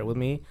you don't share it with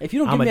me, if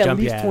you don't give me at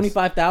least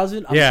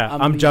 25,000,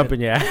 I'm jumping.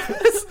 Yeah,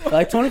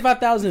 like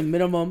 25,000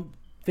 minimum.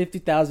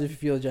 50,000 if you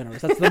feel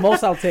generous. That's the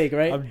most I'll take,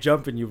 right? I'm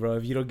jumping you, bro.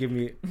 If you don't give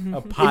me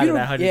a pot of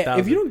that 100,000. Yeah,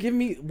 if you don't give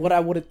me what I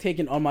would have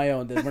taken on my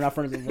own, then we're not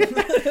friends anymore.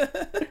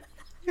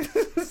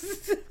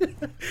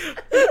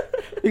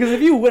 Because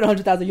if you win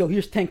 100,000, yo,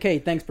 here's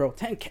 10K. Thanks, bro.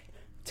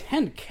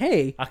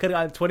 10K. I could have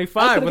gotten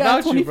 25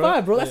 without 25,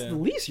 you, bro. That's the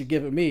least you're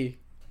giving me.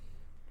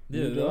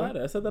 Yeah, the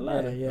ladder. I said the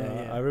ladder.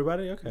 Yeah.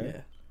 Everybody, okay.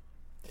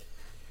 Yeah.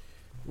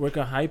 Work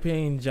a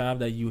high-paying job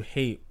that you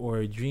hate, or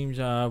a dream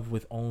job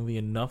with only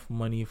enough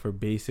money for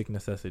basic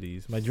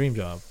necessities. My dream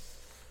job.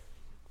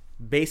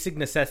 Basic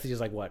necessities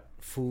like what?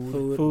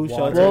 Food, Food,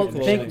 water, shelter. Well,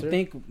 clothing.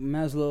 think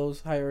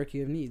Maslow's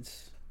hierarchy of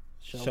needs.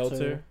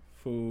 Shelter,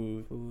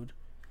 food,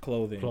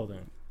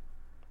 clothing.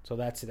 So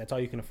that's all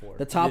you can afford.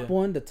 The top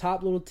one, the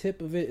top little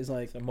tip of it is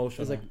like It's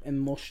emotional. is like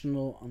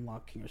emotional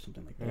unlocking or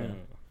something like that. Yeah.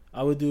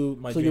 I would do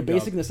my So dream your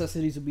basic job.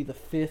 necessities would be the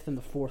 5th and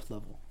the 4th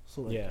level.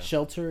 So like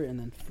shelter and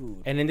then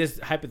food. And in this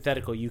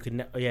hypothetical, you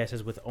can it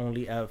says with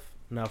only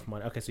enough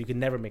money. Okay, so you can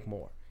never make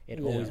more.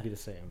 It'd always be the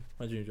same.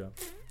 My dream job.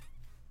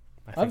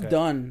 I've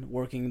done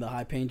working the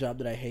high paying job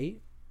that I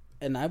hate,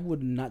 and I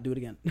would not do it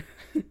again.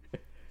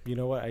 You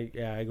know what? I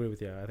agree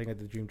with you. I think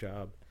the dream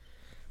job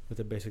with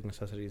the basic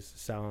necessities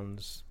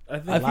sounds I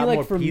think I feel like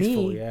more for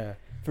peaceful. me, Yeah.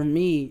 for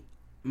me,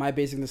 my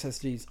basic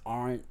necessities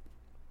aren't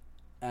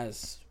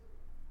as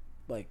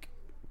like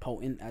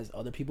potent as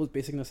other people's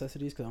basic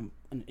necessities because I'm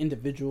an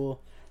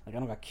individual. Like I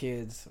don't got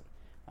kids,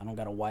 I don't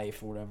got a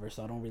wife or whatever,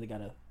 so I don't really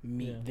gotta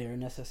meet their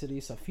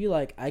necessities. So I feel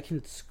like I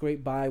can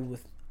scrape by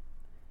with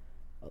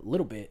a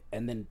little bit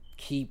and then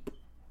keep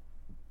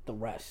the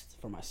rest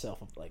for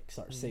myself. Of like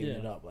start saving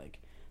it up, like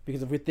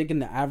because if we're thinking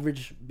the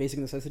average basic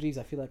necessities,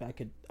 I feel like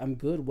I'm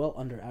good, well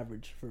under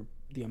average for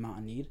the amount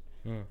I need,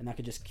 and I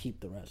could just keep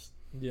the rest.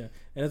 Yeah,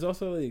 and it's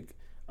also like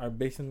our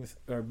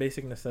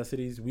basic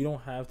necessities. We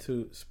don't have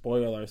to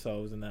spoil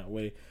ourselves in that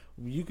way.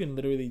 You can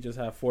literally just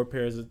have 4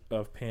 pairs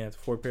of pants,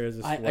 4 pairs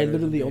of sweaters. I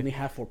literally only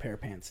have 4 pair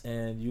of pants,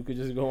 and you could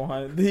just go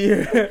on the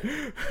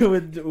year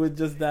with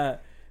just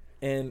that,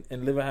 and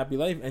live a happy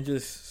life, and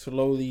just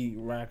slowly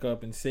rack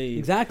up and save.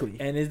 Exactly.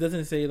 And it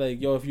doesn't say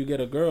like, yo, if you get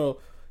a girl,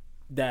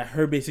 that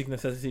her basic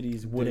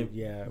necessities wouldn't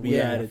be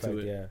added to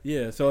it.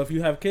 Yeah. So if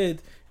you have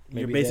kids,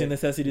 your basic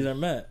necessities are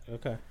met.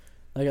 Okay.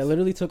 Like I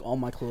literally took all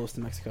my clothes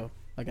to Mexico.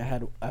 Like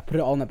I put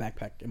it all in a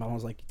backpack, and my mom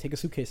was like, "Take a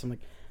suitcase." I'm like,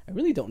 I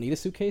really don't need a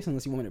suitcase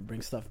unless you want me to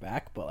bring stuff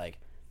back. But like,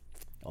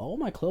 all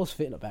my clothes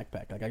fit in a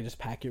backpack. Like I just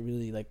pack it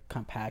really like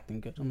compact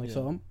and good. I'm like,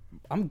 so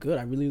I'm good.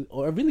 I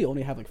really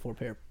only have like 4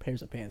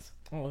 pairs of pants.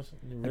 Oh,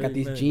 I got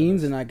these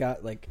jeans and I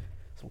got like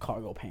some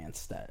cargo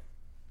pants that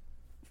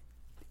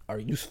are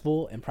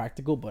useful and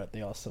practical, but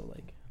they also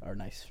like are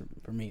nice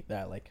for me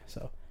that I like.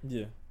 So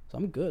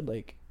I'm good.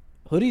 Like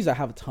hoodies, I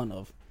have a ton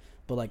of.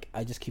 But like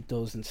I just keep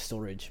those in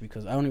storage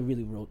because I only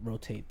really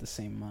rotate the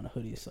same amount of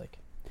hoodies. Like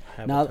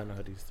I have a ton of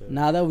hoodies too.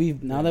 Now that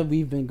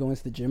we've been going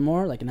to the gym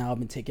more, like now I've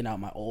been taking out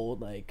my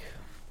old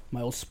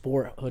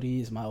sport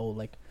hoodies, my old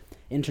like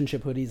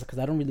internship hoodies because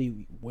I don't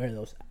really wear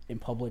those in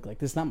public. Like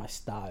this is not my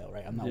style,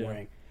 right? I'm not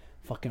wearing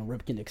fucking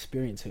Ripken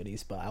Experience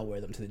hoodies, but I'll wear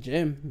them to the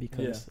gym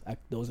because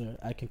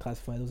I can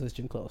classify those as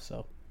gym clothes.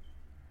 So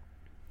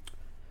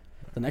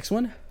the next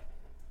one,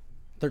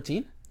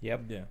 13.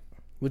 Yep. Yeah.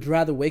 Would you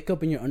rather wake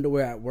up in your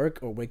underwear at work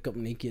or wake up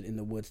naked in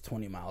the woods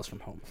 20 miles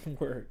from home?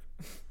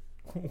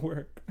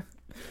 Work.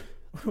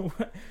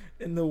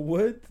 In the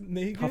woods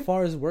naked? How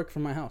far is work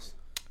from my house?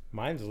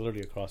 Mine's literally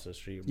across the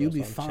street, bro. You'll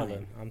be I'm fine.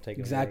 chilling. I'm taking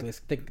Exactly.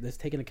 Let's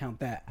take into account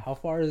that. How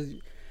far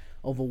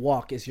of a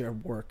walk is your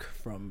work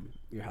from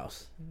your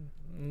house?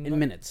 In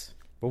minutes.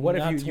 But what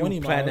Not if you 20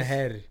 plan miles.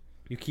 ahead?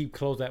 You keep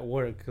clothes at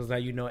work because now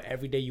you know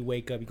every day you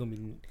wake up you're gonna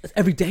be That's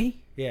every day?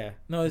 yeah.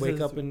 No, Wake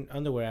up in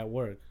underwear at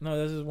work.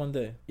 No, this is one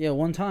day. Yeah,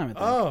 one time I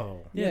think. Oh,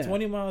 Yeah,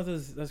 20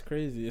 miles that's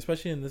crazy,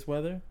 especially in this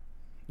weather.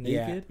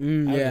 Naked.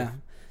 Yeah.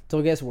 So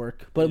I guess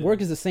work. But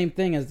work is the same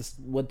thing as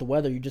with the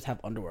weather. You just have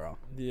underwear on.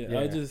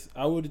 Yeah.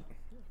 I would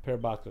pair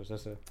of boxers.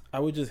 That's it.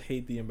 I would just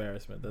hate the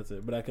embarrassment. That's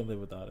it. But I can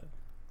live without it.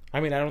 I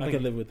mean, I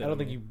can live with that. I don't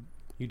think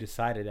you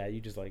decided that.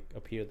 You just like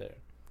appear there.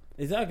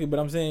 Exactly, but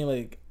I'm saying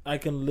like I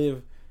can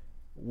live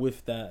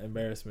with that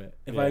embarrassment.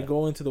 If I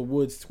go into the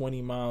woods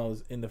 20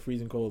 miles in the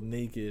freezing cold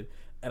naked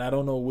and I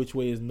don't know which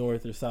way is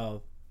north or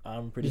south,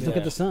 I'm pretty. Just look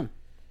at the sun.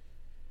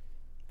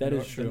 That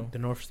is true. The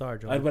North Star,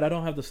 John. But I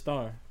don't have the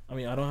star. I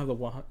mean, I don't have the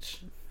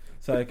watch,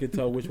 so I could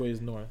tell which way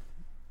is north.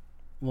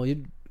 Well,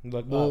 you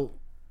look up.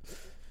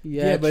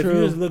 Yeah, but true. if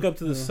you just look up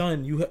to the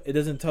sun, it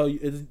doesn't tell you.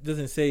 It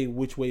doesn't say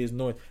which way is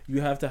north.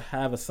 You have to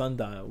have a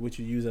sundial, which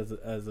you use as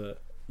a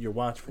your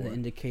watch for the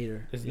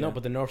indicator. No,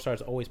 but the North Star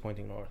is always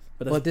pointing north.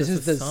 But this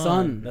is the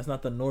sun. That's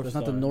not the North That's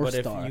Star. not the North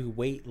but Star. If you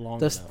wait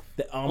long enough.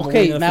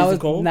 Okay, now it's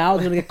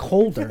gonna get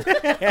colder,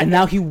 and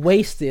now he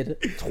wasted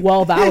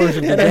 12 hours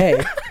of the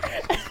day.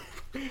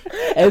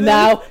 And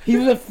now he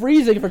was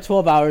freezing for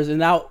 12 hours, and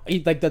now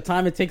the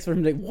time it takes for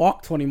him to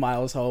walk 20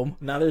 miles home.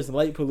 Now there's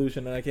light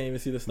pollution, and I can't even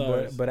see the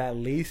stars. But at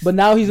least. But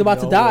now he's about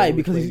to die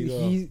because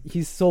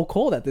he's so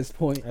cold at this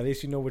point. At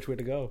least you know which way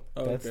to go.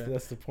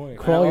 That's the point.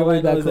 Crawl your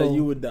way back home. That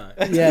you would die.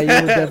 Yeah, you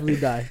would definitely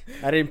die.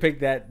 I didn't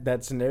pick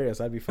that scenario,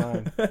 so I'd be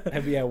fine.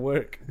 I'd be at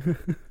work.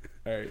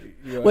 All right.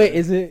 Wait,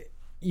 is it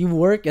you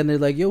work and they're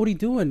like, yo, what are you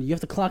doing? You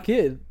have to clock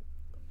in.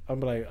 I'm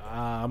like,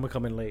 I'm gonna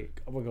come in late.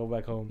 I'm gonna go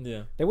back home.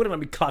 Yeah. They wouldn't let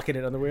me clock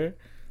in underwear.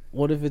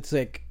 What if it's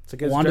like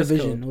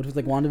WandaVision? What if it's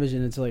like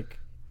WandaVision? It's like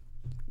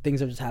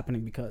things are just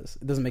happening because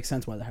it doesn't make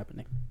sense why they're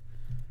happening.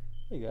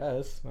 I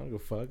guess I don't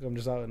give a fuck. I'm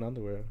just out in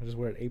underwear. I just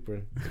wear an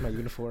apron. It's my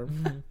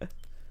uniform.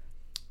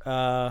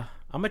 I'm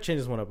gonna change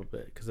this one up a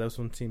bit because this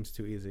one seems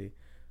too easy.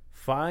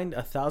 Find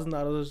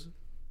 $1,000.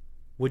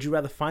 Would you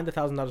rather find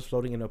 $1,000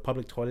 floating in a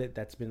public toilet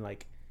that's been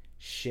like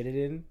shitted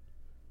in,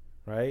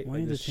 right? Why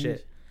like this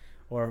shit,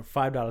 or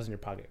 $5 in your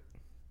pocket?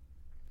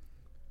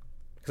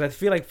 Because I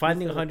feel like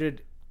finding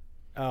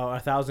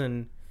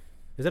 1,000.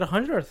 Is it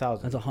 100 or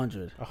 1,000? That's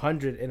 100.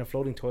 100 in a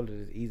floating toilet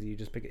is easy. You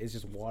just pick it. It's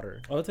just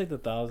water. I'll take the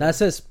 1,000. That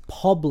says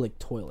public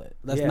toilet.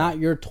 That's not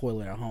your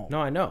toilet at home.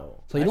 No, I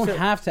know. So you don't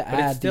have to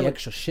add the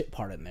extra shit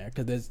part in there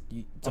because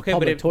it's a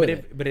public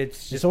toilet. But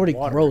it's just already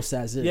water. gross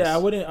as is. Yeah, I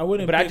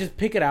wouldn't. But I just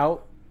pick it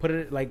out. Put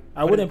it like.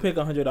 I wouldn't pick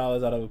 $100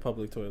 out of a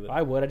public toilet.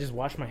 I would. I just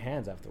wash my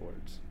hands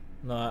afterwards.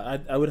 No,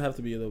 I would have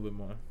to be a little bit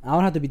more. I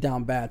would have to be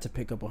down bad to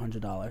pick up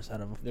 $100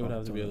 out of a. It would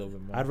have to be a little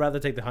bit more. I'd rather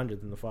take the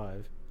 100 than the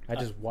 5. I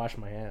just wash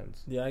my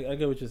hands. Yeah, I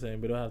get what you're saying,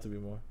 but it'll have to be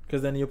more.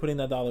 Because then you're putting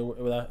that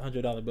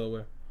 $100 bill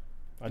where?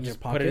 I just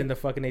put it in the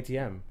fucking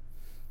ATM.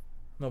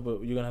 No,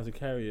 but you're gonna have to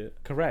carry it.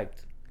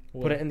 Correct.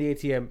 What? Put it in the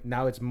ATM.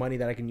 Now it's money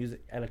that I can use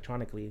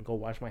electronically and go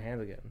wash my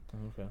hands again.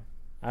 Okay.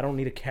 I don't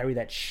need to carry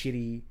that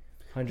shitty.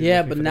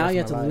 Yeah, but now you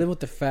have to live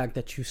with the fact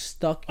that you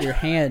stuck your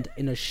hand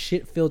in a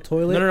shit-filled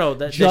toilet. No.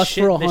 Just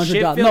for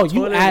 $100. No,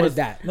 you added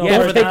that. No, yeah,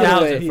 for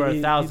 $1,000. For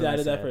 $1,000. He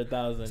added that for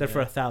 $1,000. Said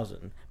for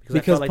 $1,000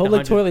 because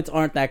public toilets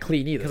aren't that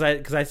clean either.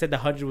 Because I said the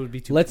 100 would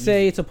be too. Let's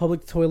say it's a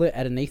public toilet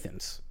at a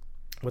Nathan's.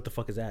 What the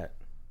fuck is that?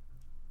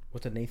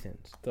 What's a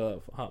Nathan's? The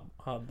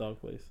hot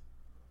dog place.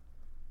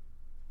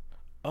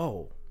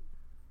 Oh,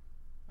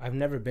 I've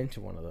never been to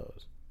one of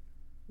those.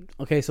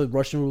 Okay, so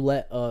Russian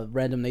roulette,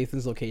 random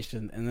Nathan's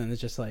location, and then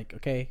it's just like,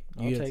 okay,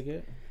 I'll take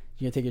it.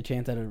 You gonna take your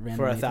chance at a random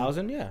for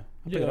 $1,000? Yeah.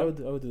 I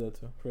would do that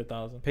too for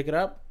 $1,000. Pick it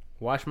up,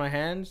 wash my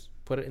hands,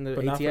 put it in the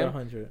but ATM. Not for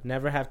 100.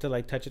 Never have to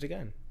like touch it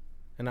again,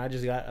 and I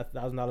just got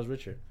 $1,000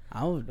 richer.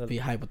 I would be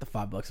hyped with the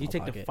 $5. You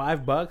take the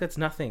 $5. That's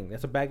nothing.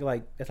 That's a bag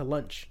of that's a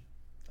lunch.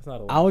 That's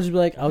not a lunch. I would just be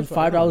like, I was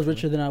 $5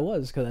 richer than I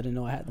was because I didn't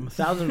know I had them.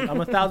 I'm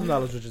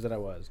 $1,000 richer than I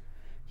was.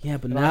 Yeah,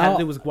 but now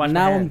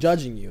I'm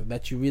judging you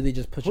that you really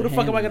just put your hand. Who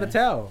the fuck am I gonna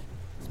tell?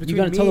 You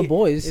gotta tell the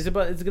boys.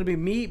 It's gonna be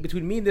me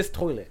between me and this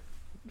toilet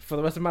for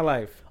the rest of my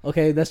life.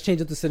 Okay, let's change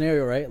up the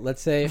scenario, right?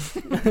 Let's say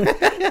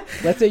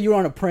you were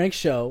on a prank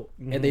show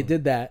and they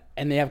did that,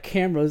 and they have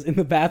cameras in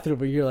the bathroom,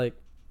 where you're like,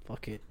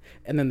 fuck it,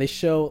 and then they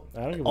show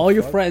all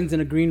your friends in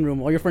a green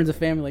room, all your friends and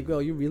family, like, bro,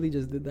 you really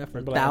just did that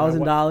for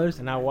 $1,000?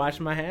 And I wash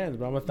my hands,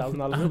 bro. I'm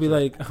 $1,000. I'll be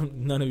like,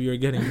 none of you are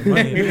getting the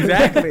money.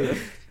 Exactly.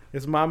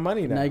 It's my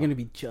money now. Now you're gonna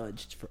be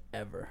judged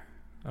forever.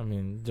 I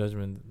mean,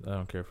 judgment, I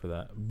don't care for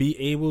that. Be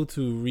able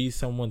to read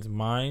someone's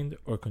mind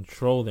or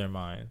control their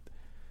mind.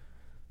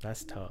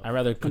 That's tough. I'd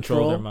rather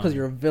control their mind. Because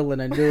you're a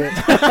villain, I knew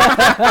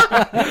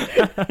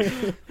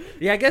it.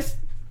 Yeah, I guess,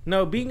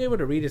 no, being able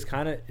to read is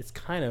kind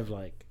of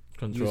like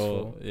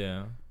control, useful.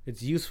 Yeah.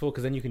 It's useful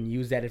because then you can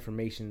use that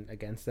information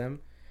against them.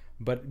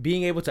 But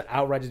being able to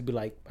outright just be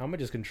like, I'm going to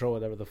just control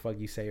whatever the fuck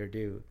you say or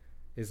do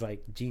is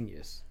like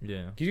genius.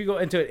 Yeah. Because you go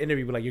into an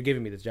interview, be like, you're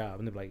giving me this job,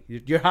 and they're like,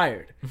 you're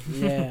hired.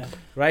 Yeah.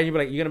 Right? And you're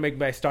like, you're gonna make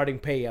my starting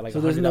pay at like. So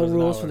there's no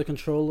rules for the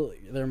control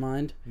their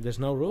mind. There's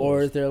no rules.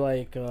 Or is there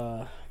like, you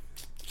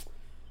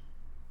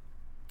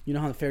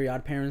know how the Fairy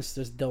Odd Parents,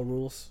 there's Del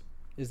rules.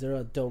 Is there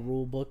a Del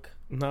rule book?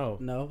 No.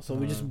 So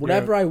we just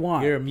whatever I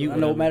want. You're a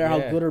mutant. No matter how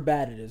good or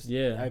bad it is.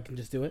 Yeah. I can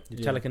just do it. You're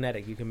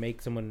telekinetic. You can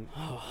make someone.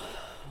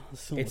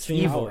 So it's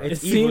evil. It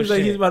seems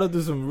like he's about to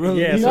do some real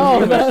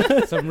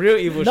some real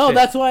evil shit. No,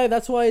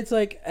 that's why it's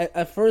like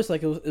at first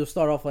like it'll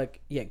start off like,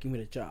 yeah, give me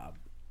the job.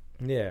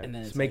 Yeah, and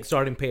then just make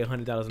starting pay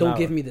 $100,000. Don't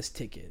give me this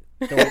ticket.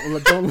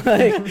 Don't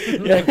like.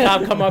 Yeah,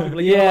 cop come up.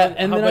 Like, yeah,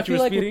 and then I feel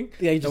like speeding?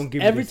 Yeah, just,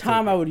 every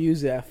time I would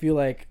use it, I feel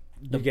like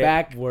the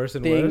back worse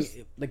and thing, worse.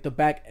 Like the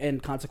back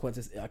end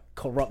consequences, I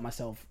corrupt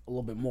myself a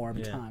little bit more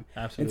every time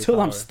until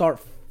power. I'm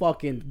start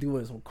fucking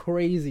doing some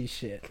crazy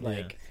shit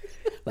like.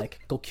 Like,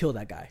 go kill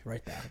that guy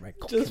right there, right?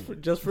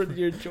 Just for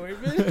your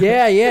enjoyment.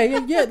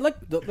 Yeah.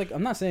 Like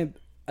I'm not saying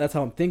that's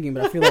how I'm thinking,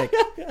 but I feel like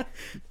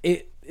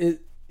it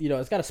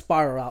it's got to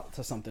spiral out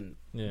to something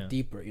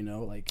deeper.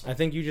 Like I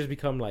think you just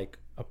become like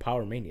a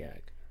power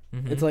maniac.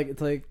 Mm-hmm.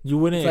 It's like you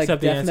wouldn't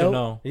accept the answer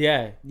no.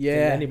 Yeah.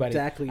 Anybody.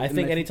 Exactly. I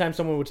think anytime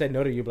someone would say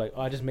no to you, you'd be like,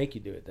 oh, I just make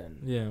you do it then.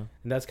 Yeah.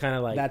 And that's kind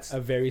of like a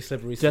very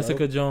slippery slope.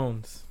 Jessica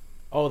Jones.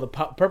 Oh, the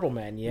Purple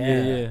Man.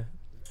 Yeah.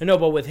 No,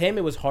 but with him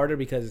it was harder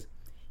because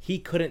he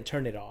couldn't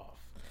turn it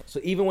off. So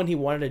even when he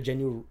wanted a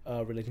genuine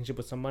relationship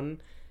with someone,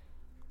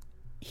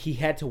 he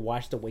had to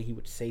watch the way he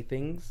would say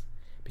things,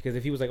 because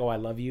if he was like, "Oh, I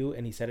love you,"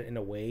 and he said it in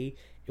a way,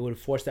 it would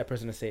force that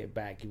person to say it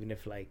back, even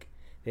if like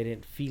they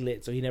didn't feel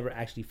it. So he never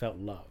actually felt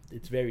loved.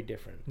 It's very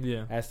different.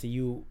 Yeah. As to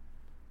you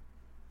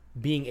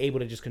being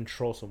able to just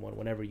control someone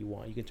whenever you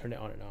want, you can turn it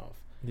on and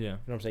off. Yeah. You know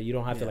what I'm saying? You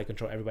don't have to like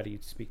control everybody you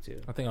speak to.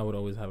 I think I would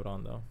always have it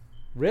on though.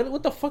 Really?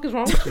 What the fuck is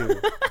wrong with you?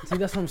 See,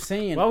 that's what I'm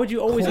saying. Why would you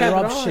always have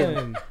it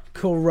on?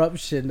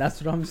 Corruption. That's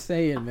what I'm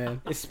saying,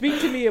 man. Speak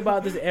to me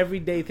about this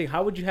everyday thing.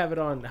 How would you have it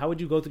on? How would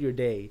you go through your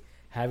day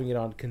having it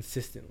on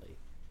consistently?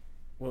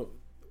 Well,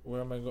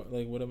 where am I going?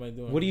 Like, what am I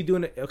doing? What are you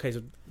doing? Okay,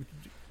 so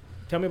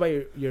tell me about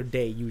your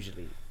day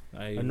usually.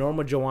 A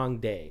normal Joang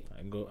day.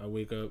 I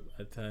wake up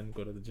at 10,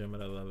 go to the gym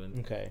at 11.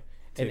 Okay.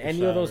 And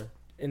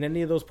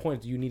any of those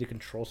points, do you need to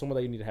control someone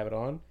that you need to have it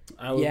on?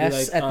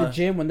 Yes, like, at the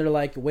gym when they're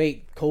like,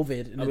 wait,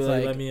 COVID. And I'll it's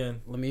like, let me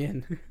in. Let me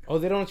in. Oh,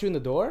 they don't want you in the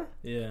door?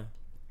 Yeah.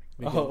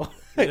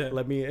 Yeah.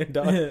 Let me in,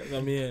 dog.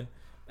 Let me in.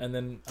 And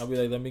then I'll be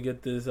like, let me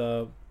get this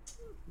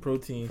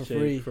protein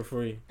shake for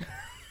free.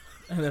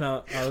 And then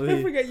I'll leave.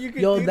 I forget you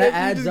can Yo, do that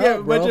adds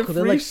up, bro, because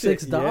they're like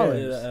 $6.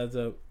 Yeah, that adds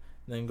up.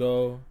 Then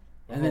go.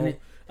 And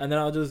then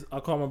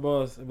I'll call my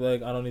boss and be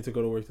like, I don't need to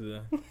go to work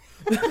today.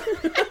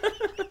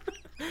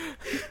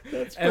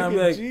 That's and I'll be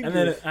like, genius. and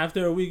then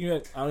after a week, you're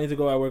like, I don't need to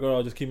go at work at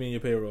all. Just keep me in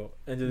your payroll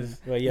and just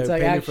it's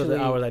like, pay me for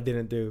the hours I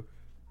didn't do.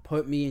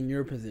 Put me in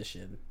your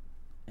position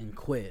and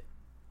quit.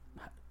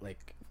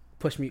 Like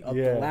push me up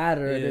the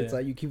ladder, and it's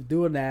like you keep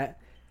doing that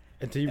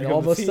until you become all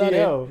of a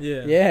sudden,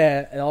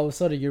 yeah, and all of a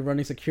sudden you're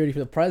running security for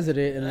the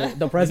president, and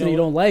the president you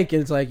don't like,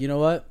 and it's like, you know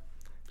what?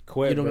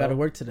 Quit. You don't got to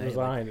work today.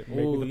 Resign. Like, make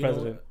me the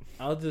president.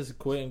 I'll just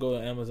quit and go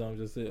to Amazon.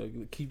 Just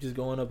keep just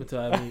going up until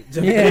I meet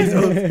Jeff Yeah.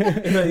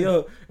 Bezos. Like,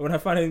 yo, when I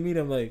finally meet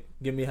him, like,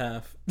 give me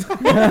half.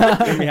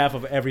 Give me half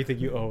of everything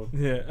you own.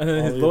 Yeah, and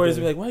then his lawyers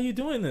will be like, "Why are you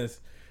doing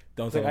this?"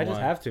 Don't tell like, I just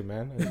have to,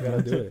 man. I just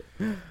gotta do it.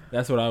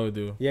 That's what I would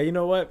do. Yeah, you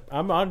know what?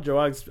 I'm on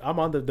drugs. I'm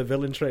on the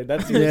villain train.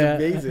 That seems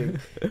amazing.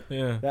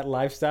 Yeah, that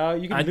lifestyle.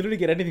 You can literally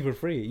get anything for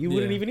free. You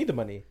wouldn't even need the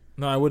money.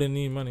 No, I wouldn't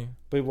need money.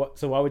 But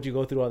so why would you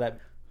go through all that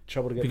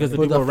trouble to get? Because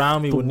money? the people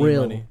around me would need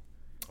money.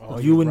 Oh,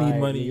 you would need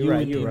money. You're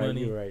right. You're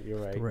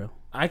right. For real.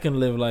 I can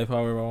live life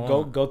however I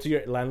want. Go to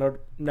your landlord.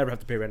 Never have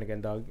to pay rent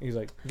again, dog. He's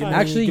like,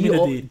 actually, give me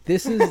the deed.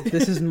 This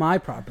is my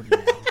property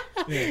now.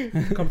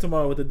 Yeah. Come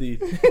tomorrow with the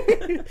deed.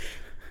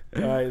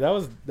 All right, that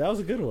was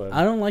a good one.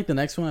 I don't like the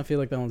next one. I feel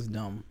like that one's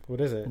dumb.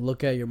 What is it?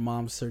 Look at your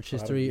mom's search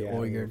history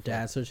or your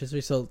dad's search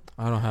history. So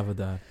I don't have a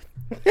dad.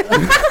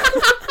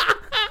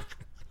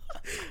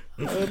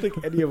 I don't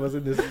think any of us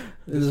in this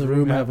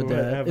room have a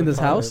dad. In this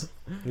house?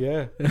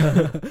 Yeah.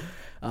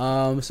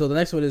 So the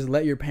next one is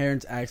let your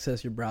parents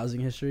access your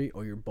browsing history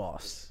or your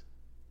boss.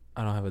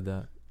 I don't have a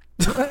dad.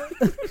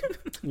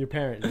 Your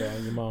parent,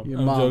 your mom. Your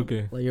I'm mom,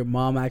 joking. Let your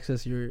mom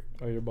access your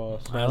or your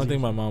boss. I don't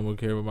think my mom would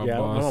care, but my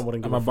boss. My mom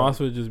wouldn't give my a boss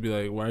fuck. would just be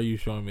like, "Why are you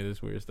showing me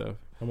this weird stuff?"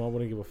 My mom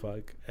wouldn't give a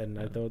fuck, and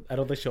I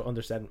don't think she'll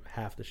understand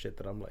half the shit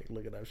that I'm like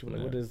looking at. She'll be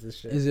like, "What is this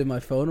shit?" Is it my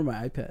phone or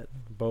my iPad?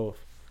 Both.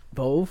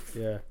 Both?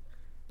 Yeah.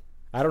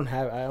 I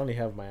only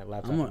have my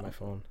laptop and my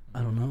phone.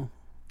 I don't know.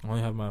 I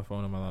only have my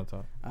phone and my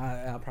laptop.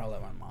 I'll probably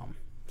let my mom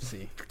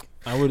see.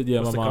 I would, yeah,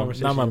 What's my the mom,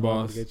 not my your mom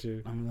boss. would get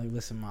you? I'm like,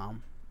 listen,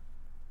 mom.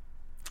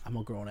 I'm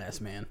a grown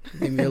ass man.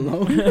 Leave me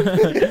alone.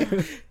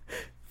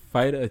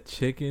 Fight a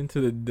chicken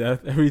to the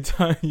death every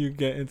time you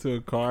get into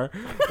a car,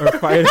 or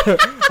fight a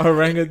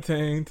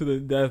orangutan to the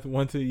death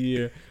once a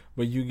year,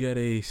 but you get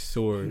a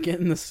sword.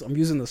 I'm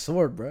using the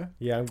sword, bro.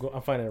 Yeah,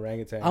 I'm fighting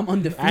orangutan. I'm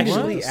undefeated.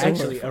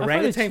 Actually,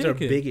 orangutans are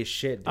big as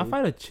shit, dude. I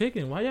fight a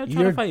chicken. Why y'all trying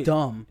You're to fight?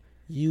 dumb.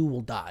 You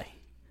will die.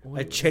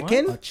 A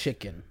chicken? A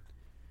chicken.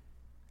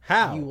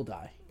 How? You will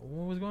die.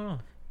 What was going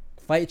on?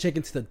 Fight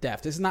chicken to the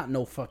death. This is not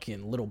no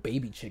fucking little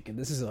baby chicken.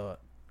 This is a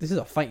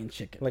fighting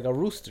chicken. Like a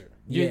rooster.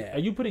 Yeah. Are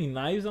you putting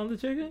knives on the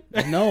chicken?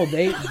 No,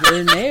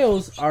 their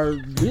nails are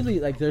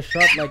really like they're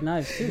sharp like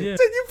knives too. Yeah.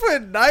 Did you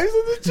put knives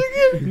on the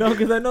chicken? No,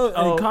 because I know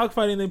in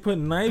cockfighting they put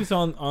knives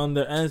on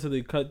their ends so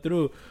they cut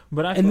through.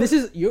 But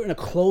you're in a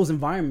closed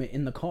environment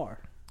in the car.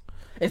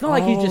 It's not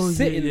like he's just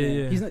sitting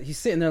there. Yeah. He's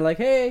sitting there like,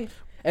 hey,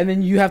 and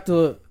then you have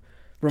to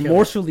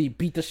remorsefully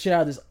beat the shit out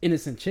of this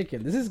innocent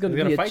chicken. This is going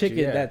to be a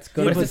chicken that's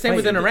going to. But it's the same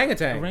with an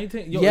orangutan.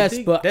 Yes,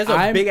 but there's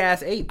a big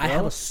ass ape. Bro. I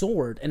have a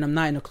sword and I'm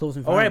not in a closed All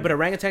environment. right,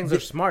 but orangutans are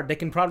smart. They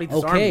can probably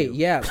disarm okay, you.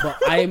 yeah, but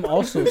I am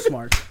also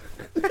smart.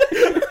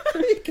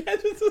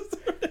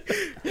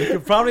 They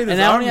can probably disarm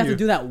and I only have you. to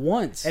do that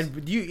once.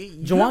 And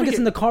Joanne gets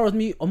in the car with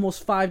me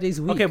almost 5 days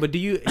a week. Okay, but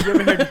you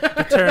ever heard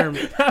the term?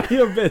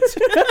 You're a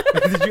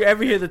bitch. Did you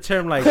ever hear the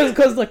term like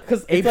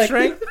because ape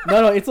strength?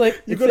 No, it's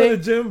like You go to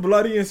the gym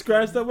bloody and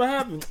scratched up. What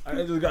happened? I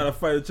just gotta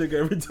fight a chicken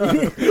every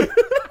time.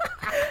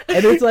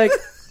 And it's like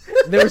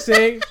they were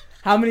saying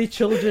how many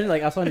children,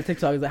 like I saw on the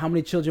TikTok, is like how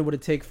many children would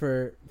it take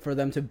for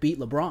them to beat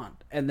LeBron?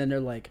 And then they're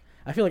like,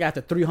 I feel like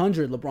after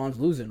 300, LeBron's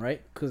losing,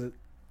 right? Because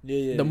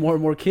the more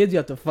and more kids you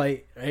have to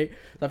fight, right?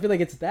 So I feel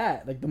like it's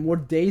that. Like the more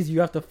days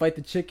you have to fight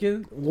the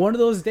chicken, one of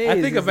those days.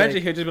 I think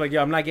eventually he'll just be like,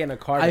 "Yo, I'm not getting a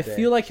car today." I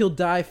feel like he'll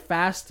die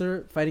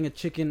faster fighting a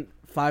chicken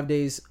 5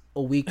 days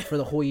a week for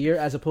the whole year,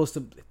 as opposed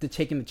to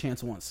taking the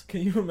chance once.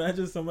 Can you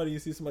imagine you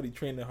see somebody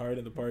training hard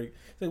in the park?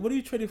 It's like, what are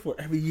you training for?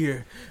 Every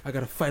year, I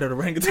gotta fight an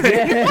orangutan.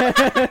 Yeah.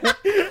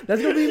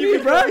 That's gonna be me,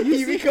 bro.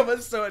 You become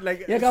a so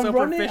like. Yeah, so I'm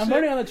running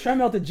on the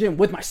treadmill at the gym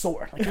with my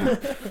sword.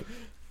 Like,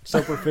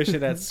 so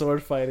proficient at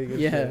sword fighting. And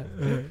yeah,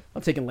 shit.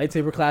 I'm taking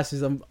lightsaber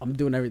classes. I'm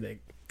doing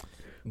everything.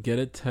 Get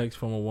a text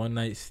from a one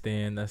night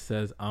stand that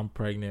says I'm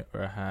pregnant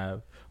or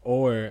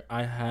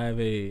I have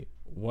a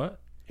what?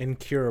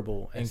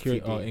 Incurable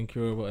STD.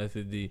 Incurable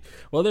STD.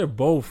 Well, they're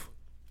both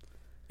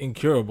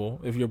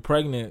incurable. If you're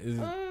pregnant,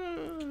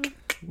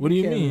 what do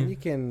you mean? You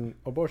can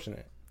abortion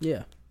it.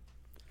 Yeah.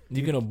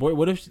 You can abort.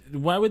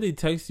 Why would they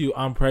text you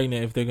I'm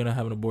pregnant if they're gonna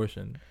have an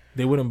abortion?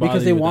 They wouldn't bother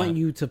because they you with want that.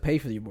 you to pay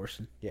for the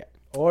abortion. Yeah.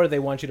 Or they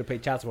want you to pay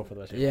child support for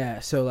the rest of your life. Yeah,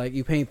 so like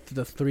you pay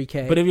the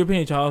 $3,000. But if you're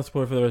paying child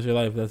support for the rest of your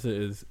life,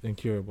 is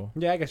incurable.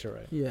 Yeah, I guess you're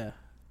right. Yeah.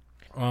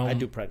 I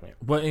do pregnant.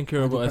 What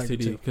incurable I do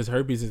pregnant STD? too. Because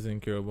herpes is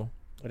incurable.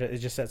 It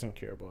just says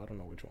incurable. I don't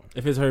know which one.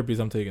 If it's herpes,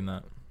 I'm taking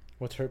that.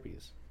 What's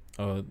herpes?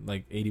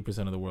 Like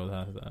 80% of the world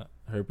has that.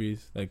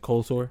 Herpes, like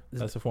cold sore,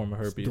 that's a form of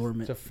herpes.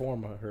 It's a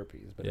form of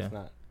herpes, but it's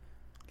not.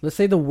 Let's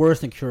say the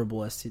worst incurable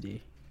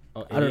STD.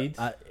 Oh, AIDS?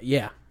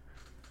 Yeah.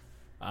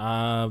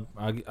 I'm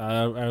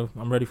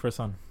ready for a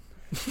son.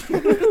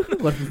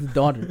 What if it's the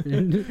daughter?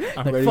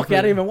 Like, fuck,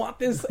 I don't even want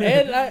this.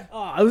 And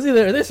I was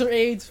either this or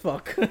AIDS.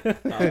 Fuck.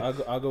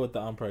 I'll go with the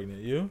I'm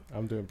pregnant. You?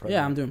 I'm doing pregnant.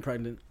 Yeah, I'm doing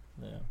pregnant.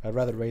 Yeah. I'd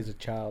rather raise a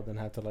child than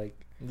have to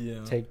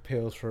take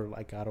pills for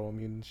like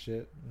autoimmune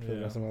shit for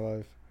the rest of my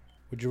life.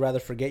 Would you rather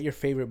forget your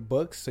favorite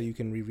books so you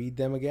can reread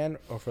them again,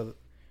 or for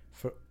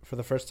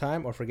the first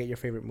time, or forget your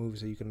favorite movies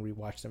so you can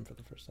rewatch them for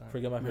the first time?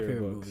 Forget my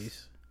favorite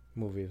books.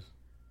 Movies.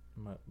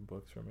 My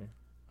books for me.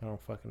 I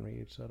don't fucking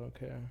read, so I don't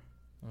care.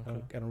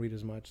 Okay. I don't read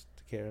as much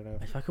to care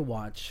enough. If I could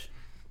watch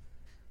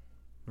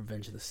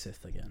Revenge of the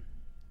Sith again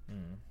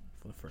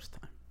for the first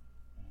time.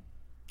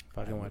 If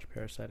I can watch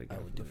Parasite again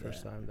for the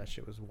first that. time, that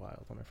shit was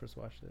wild when I first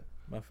watched it.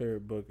 My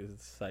favorite book is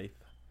Scythe.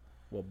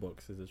 What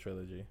books is a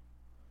trilogy?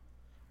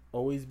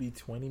 Always be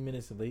 20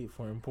 minutes late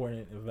for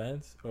important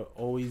events, or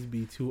always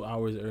be 2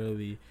 hours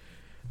early.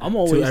 I'm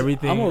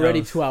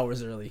already 2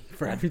 hours early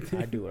for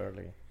everything. I do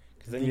early.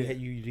 Because then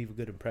you leave a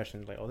good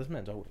impression. Like, oh, this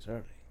man's always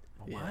early.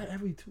 Why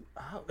every 2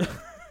 hours?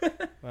 I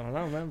don't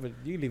know, man, but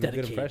you leave a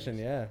good impression,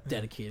 yeah.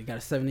 Dedicated. Got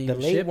a 7 The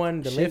late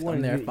one,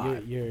 I'm there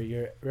 5.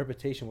 Your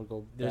reputation will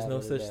go. There's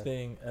no such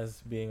thing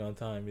as being on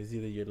time. It's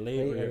either you're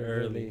late or you're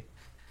early.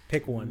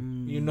 Pick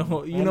one. You know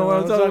what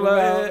I'm talking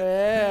about?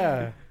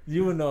 Yeah.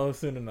 You will know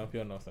soon enough.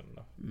 You'll know soon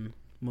enough.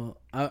 Well,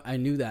 I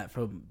knew that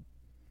from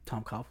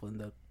Tom Coughlin,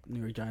 the New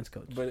York Giants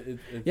coach. But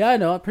yeah, I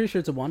know. I'm pretty sure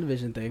it's a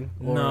WandaVision thing.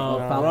 Or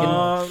Falcon.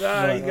 Wrong.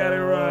 You got it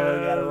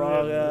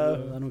wrong.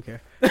 I don't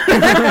care.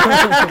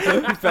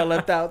 He felt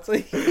left out, so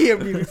he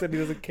immediately said he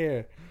doesn't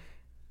care.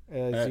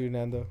 It's you,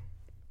 Nando.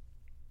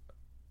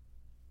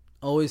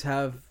 Always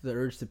have the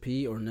urge to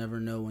pee, or never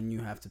know when you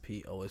have to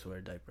pee. Always wear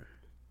a diaper.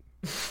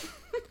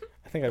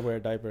 I think I'd wear a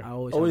diaper. I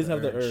always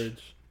have the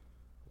urge.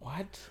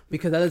 What?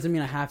 Because that doesn't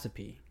mean I have to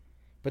pee.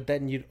 But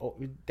then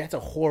that's a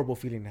horrible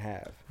feeling to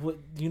have. What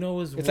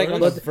what's it's worse? like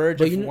on the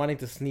verge of wanting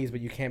to sneeze, but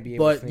you can't be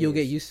able to sneeze. But you'll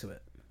get used to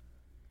it.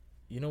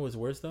 You know what's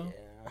worse though?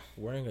 Yeah.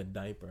 Wearing a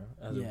diaper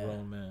as a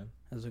grown man.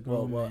 As a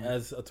grown man.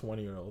 As a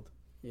 20-year-old.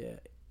 Yeah.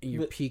 In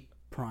your peak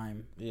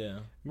prime.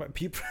 Yeah. My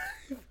peak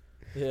prime.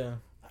 Yeah.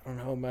 I don't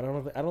know,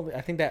 man.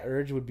 I think that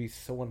urge would be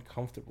so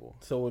uncomfortable.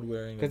 So would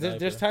wearing a diaper. Because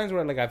there's times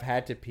where like I've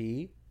had to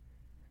pee.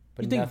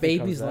 But you think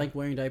babies like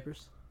wearing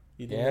diapers?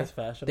 You think that's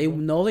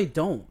fashionable? They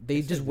don't.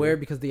 They just wear it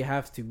because they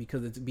have to,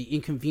 because it'd be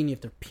inconvenient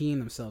if they're peeing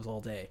themselves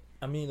all day.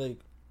 I mean, like,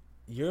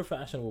 you're a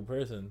fashionable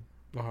person.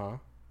 Uh-huh.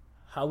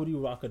 How would you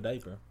rock a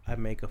diaper? I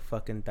make a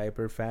fucking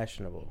diaper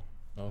fashionable.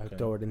 Okay. I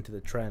throw it into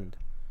the trend.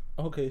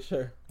 Okay,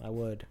 sure. I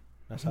would.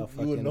 That's how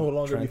fucking you would no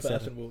longer be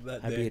fashionable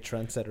that day. I'd be a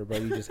trendsetter, bro.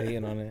 You just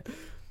hating on it.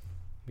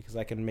 Because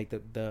I can make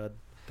the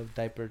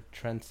diaper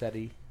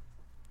trendsetty.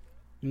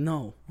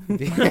 No.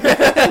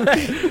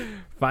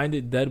 Find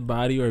a dead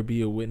body or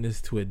be a witness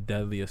to a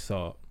deadly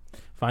assault.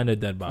 Find a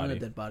dead body. Find a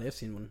dead body. I've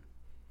seen one.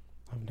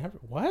 I've never.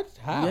 What?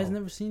 How? You guys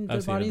never seen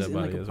dead bodies in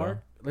like a park? Well.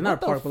 Like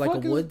not a park, but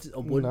like a woods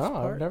no,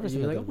 park. I've never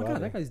seen. Like, oh my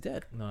god, that guy's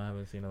dead. No, I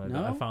haven't seen it like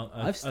no? that.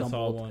 I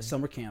saw one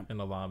summer camp in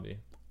the lobby.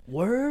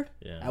 Word?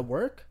 Yeah. At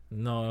work?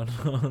 No.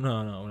 When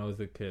I was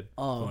a kid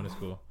going to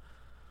school.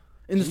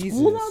 In the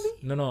school lobby?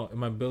 No, in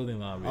my building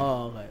lobby.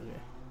 Oh, okay.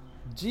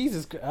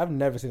 Jesus, I've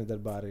never seen a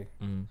dead body.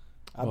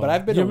 Well, but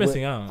I've been. You're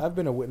missing out. I've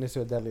been a witness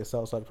to a deadly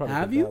assault, so I'd probably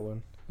have pick you? that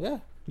one. Yeah.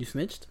 You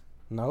snitched?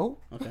 No.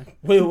 Okay.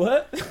 Wait,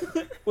 what?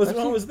 What's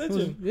wrong with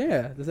snitching?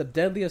 Yeah, there's a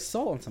deadly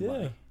assault on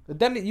somebody. Yeah. The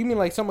deadly, you mean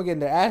like someone getting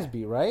their ass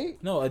beat, right?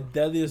 No, a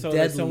deadly assault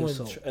is someone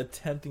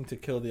attempting to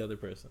kill the other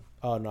person.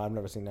 Oh no, I've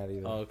never seen that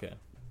either. Oh, okay.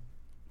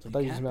 So I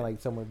thought you just meant like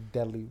someone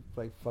deadly,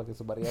 like fucking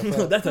somebody else.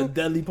 No, that's a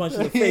deadly punch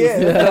in the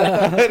face.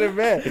 Yeah.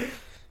 Man.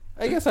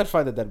 I guess I'd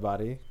find a dead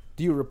body.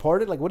 Do you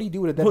report it? Like, what do you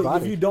do with a dead Well,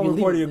 body? if you don't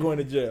report it, you're going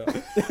to jail.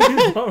 If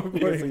you don't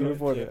report it, you're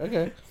going to jail.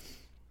 Okay.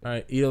 All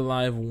right, eat a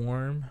live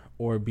worm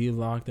or be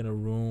locked in a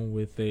room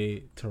with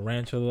a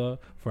tarantula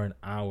for an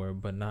hour,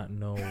 but not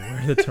know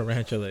where the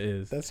tarantula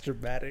is. That's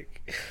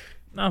dramatic.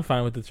 No, I'm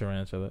fine with the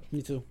tarantula.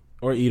 Me too.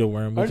 Or eat a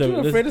worm. Aren't you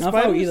afraid of I'm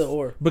fine with spiders? either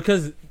or.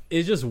 Because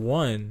it's just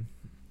one.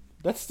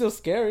 That's still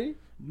scary.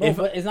 But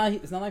it's not.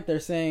 It's not like they're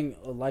saying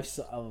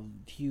a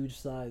huge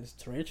size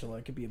tarantula.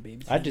 It could be a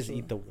baby. I just tarantula.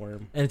 eat the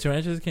worm. And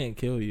tarantulas can't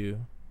kill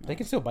you. They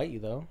can still bite you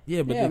though.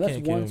 Yeah, but yeah, they that's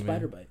can't one kill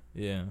spider me. bite.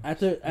 Yeah.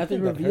 After it that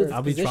reveals hurts. its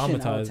I'll be position, I'll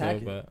traumatized attack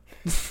though,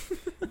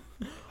 it.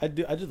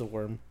 but I do the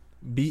worm.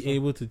 be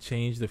able to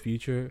change the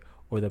future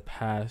or the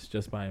past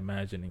just by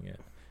imagining it.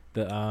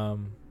 I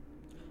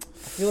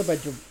feel like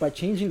by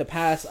changing the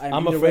past,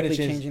 I'm afraid of indirectly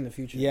changing the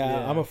future.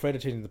 Yeah, I'm afraid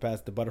of changing the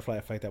past. The butterfly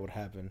effect that would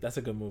happen. That's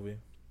a good movie.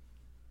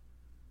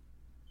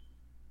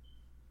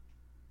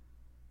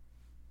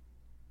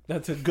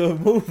 That's a good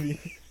movie.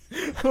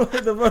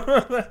 The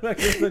butterfly effect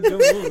is a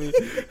good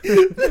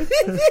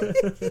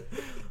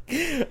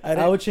movie.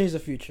 I would change the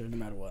future no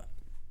matter what.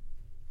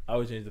 I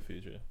would change the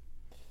future.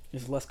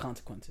 There's less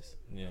consequences.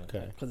 Yeah.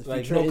 Okay. Because the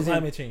Like future no isn't.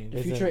 climate change.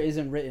 The future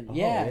isn't written. Oh,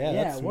 Yeah, yeah,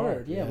 yeah, that's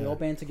word. smart. Yeah, we Yeah. all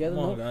band together.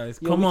 Come no? on, guys.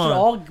 Yo, Come we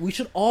on. We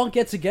should all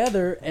get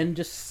together and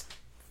just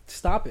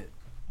stop it.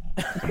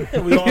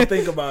 We all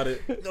think about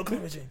it. No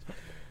climate change.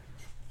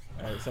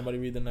 All right, somebody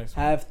read the next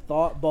one. Have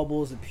thought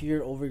bubbles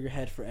appear over your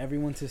head for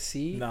everyone to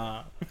see,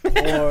 Nah.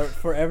 or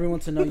for everyone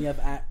to know you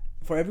have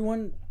for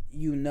everyone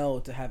you know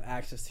to have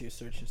access to your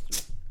search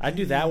history. I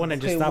do that one and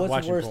just Okay, stop what's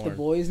watching worse, porn. the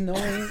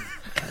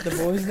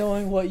boys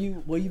knowing what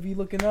you be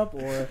looking up,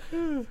 or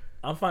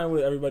I'm fine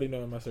with everybody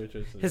knowing my search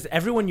history. Because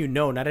everyone you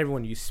know, not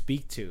everyone you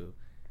speak to.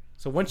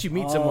 So once you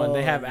meet someone,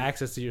 they have Oh.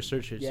 access to your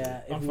search history. yeah,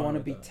 if I'm you fine want to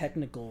with be that.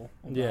 technical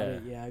about Yeah.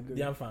 it, yeah, I agree.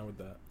 Yeah, I'm fine with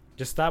that.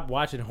 Just stop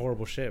watching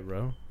horrible shit,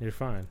 bro. You're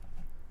fine.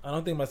 I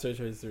don't think my search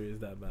history is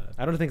that bad.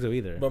 I don't think so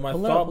either. But my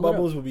Pull it thought up, pull it up.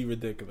 bubbles would be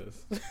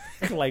ridiculous.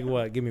 Like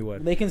what? Give me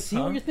what? They can see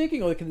Huh? what you're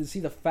thinking, or they can see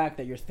the fact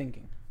that you're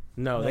thinking.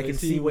 No, they can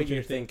see what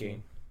you're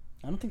thinking.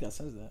 I don't think that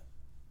says that.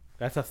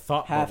 That's a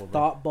thought Have bubble. Bro.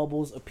 thought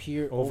bubbles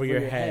appear over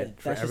your head.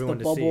 for That's just the everyone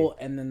to bubble,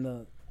 and then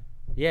the.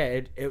 Yeah,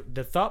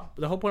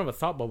 the whole point of a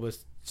thought bubble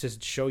is to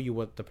show you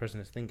what the person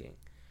is thinking.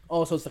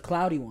 Oh, so it's the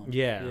cloudy one.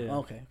 Yeah. Yeah.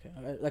 Okay.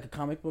 Like a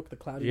comic book, the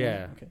cloudy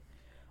Yeah. one.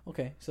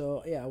 Okay.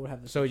 So yeah, I would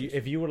have this. So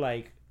if you were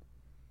like,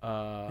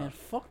 man,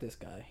 fuck this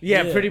guy.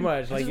 yeah, pretty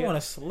much. I Like, just want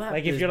to slap.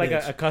 like if this you're like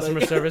bitch. a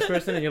customer service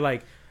person and you're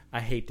like, I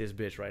hate this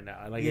bitch right now.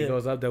 And like Yeah. it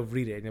goes up, they'll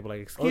read it and they'll be like,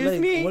 Or excuse like,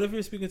 me. what if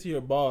you're speaking to your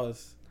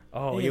boss?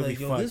 Oh, and you'll you're be like,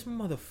 yo, fucked. this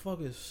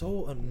motherfucker is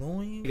so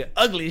annoying. You get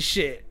ugly as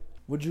shit.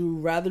 Would you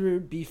rather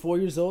be 4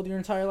 years old your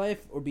entire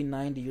life, or be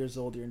 90 years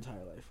old your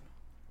entire life?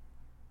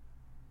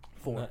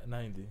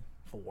 90.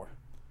 4.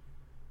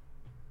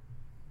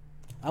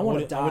 I want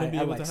to die wouldn't be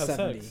at able like to have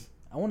 70. sex.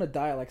 I want to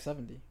die at like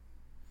 70.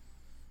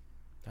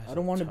 I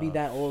don't want to be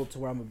that old to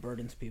where I'm a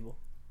burden to people.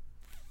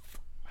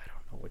 I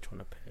don't know which one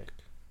to pick.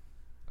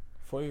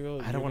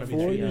 4-year-old. I don't wanna be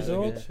 4 treated years like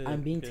a old, kid.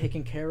 I'm being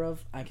taken care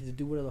of. I can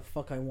do whatever the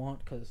fuck I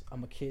want because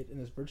I'm a kid, and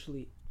there's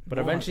virtually. But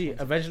no eventually,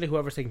 consequences.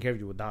 whoever's taking care of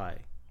you will die.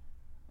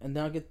 And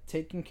then I'll get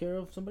taken care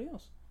of somebody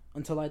else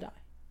until I die.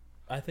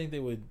 I think they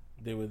would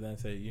then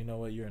say, you know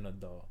what, you're an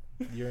adult.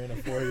 You're in a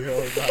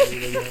 4-year-old body,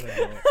 but you're an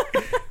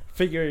adult.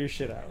 Figure your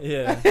shit out.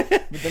 Yeah. But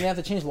then they have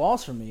to change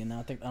laws for me, and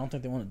I don't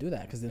think they want to do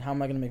that because then how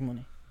am I going to make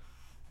money?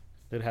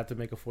 They'd have to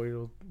make a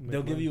 4-year-old.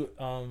 They'll give you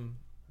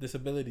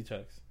disability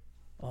checks.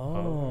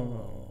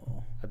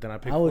 Oh, And then I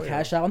pick. I would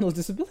cash out on those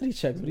disability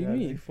checks. What do you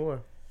mean?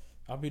 Before.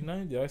 I'll be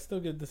 90. I still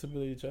get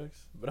disability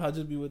checks, but I'll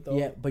just be with the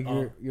Yeah, but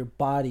your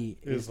body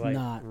It's is like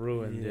not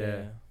ruined.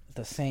 Yeah.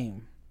 the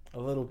same. A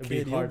little It'd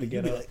kid be hard to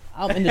you'll get be up. like,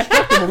 I'm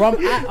indestructible. Bro.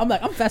 I'm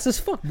like I'm fast as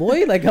fuck,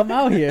 boy. Like I'm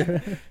out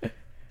here.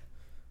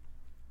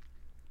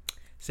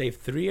 Save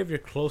 3 of your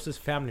closest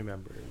family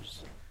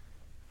members,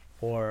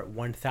 or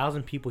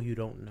 1,000 people you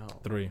don't know.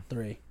 3.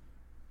 3.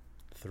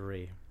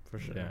 3 for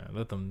sure. Yeah,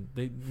 let them.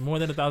 More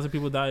than 1,000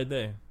 people die a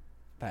day,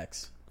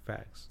 Facts.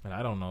 Facts. and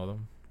I don't know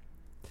them.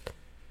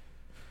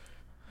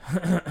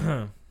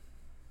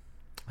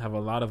 Have a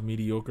lot of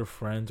mediocre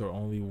friends, or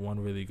only one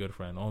really good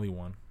friend. Only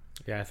one.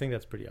 Yeah, I think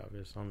that's pretty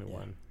obvious. Only Yeah.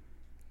 one.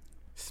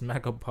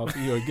 Smack a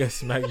puppy or get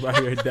smacked by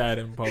your dad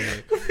in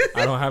public.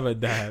 I don't have a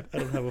dad. I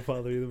don't have a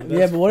father either.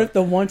 Yeah, but what if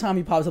the one time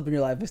he pops up in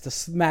your life is to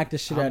smack the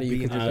shit I'm out of you?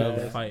 beating 'cause his you're I'm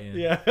ass. dead? fighting.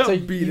 Yeah, So,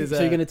 beat his so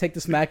ass. you're gonna take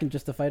the smacking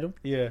just to fight him?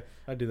 Yeah,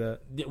 I do that.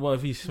 Yeah, well,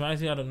 if he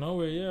smacks you out of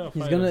nowhere, yeah, I'll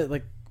He's fight gonna him.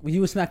 like.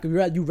 You would smack.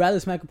 You rather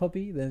smack a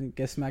puppy than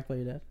get smacked by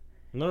your dad?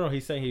 No,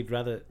 he's saying he'd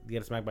rather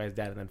get smacked by his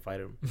dad and then fight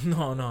him.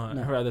 No, No.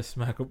 I'd rather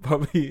smack a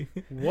puppy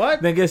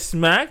What? than get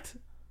smacked.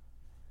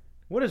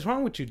 What is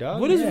wrong with you, dog?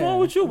 What is Yeah. wrong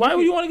with you? Why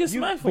would you want to get You-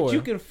 smacked But for?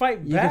 you can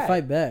fight You back. can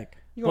fight back.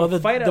 You Well, gonna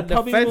the- fight the a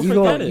puppy defense. will You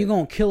forget go. it. You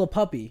gonna kill a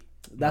puppy.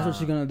 That's what Nah.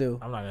 you're gonna do.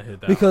 I'm not gonna hit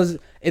that Because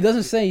it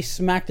doesn't say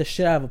smack the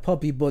shit out of a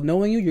puppy, but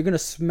knowing you're gonna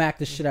smack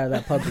the shit out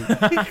of that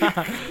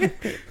puppy.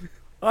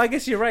 Oh, I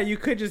guess you're right. You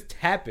could just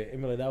tap it and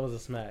be like, "That was a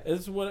smack."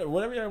 It's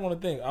whatever you want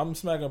to think. I'm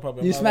smacking a puppy.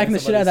 I'm You're not smacking the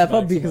letting shit out of that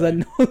somebody puppy because I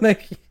smack know,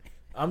 like, somebody.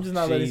 I'm just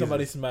not letting Jesus.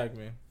 somebody smack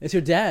me. it's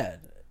your dad.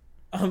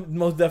 I'm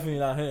most definitely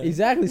not him.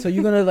 Exactly. So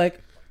you're gonna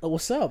like, oh,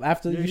 what's up?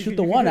 After you shoot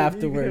the one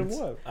afterwards.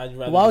 I'd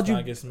rather Why would not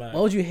you get smacked.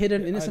 Why would you hit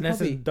an innocent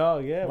puppy?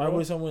 Dog, yeah. Why bro.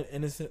 would someone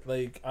innocent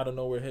like out of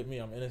nowhere hit me?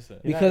 I'm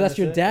innocent. You're Because not that's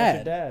your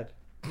innocent, dad.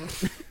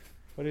 That's your dad.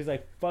 But he's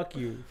like, "Fuck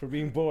you for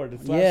being bored."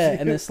 It's Yeah,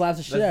 and then slaps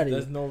the shit out of you.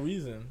 There's no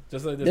reason.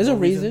 Just like There's no a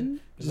reason.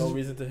 There's no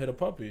reason to hit a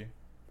puppy.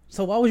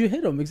 So why would you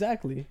hit him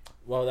exactly?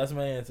 Well, that's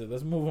my answer.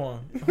 Let's move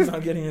on. I'm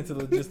not getting into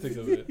the logistics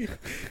of it.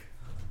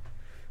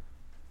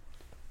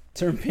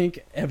 Turn pink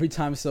every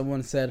time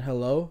someone said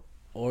hello,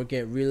 or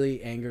get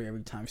really angry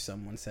every time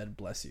someone said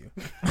bless you.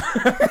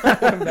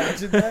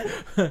 Imagine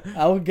that.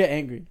 I would get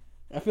angry.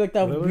 I feel like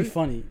that would Really? be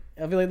funny.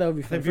 I feel like that would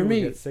be I funny think for people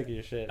me. get sick of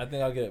your shit. I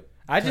think I'll get.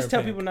 I just turn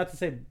tell pink. people not to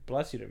say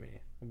 "bless you" to me.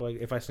 Like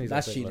if I sneeze,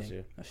 That's I say "bless cheating.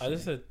 you." That's I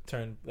just cheating. said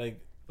turn like.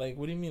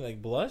 What do you mean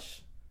like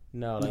blush?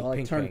 No, No, like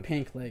pink, turn pink.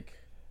 pink, like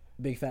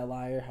Big Fat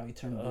Liar, how he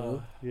turned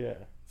blue. Yeah.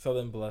 So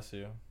then bless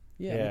you.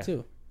 Yeah, me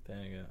too.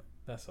 Dang it,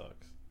 that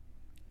sucks.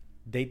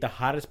 Date the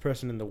hottest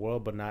person in the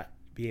world, but not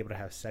be able to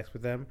have sex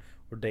with them,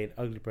 or date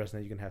an ugly person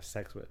that you can have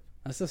sex with.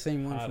 That's the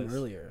same one Hottest. from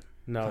earlier.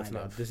 No, it's Kind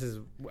not. of. This is.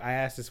 I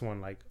asked this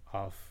one like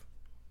off.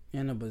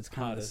 Yeah, no, but it's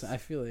kind Hottest. of. I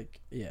feel like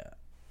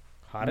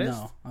Hottest?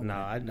 No, I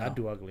No, wouldn't. No. I'd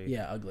do ugly.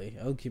 yeah, ugly.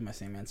 I would keep my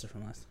same answer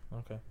from last.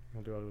 Okay.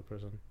 I'll do ugly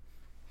person.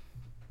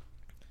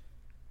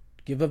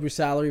 Give up your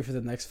salary for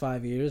the next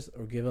 5 years,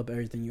 or give up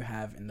everything you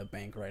have in the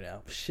bank right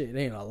now. Shit, it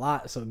ain't a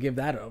lot, so give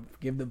that up.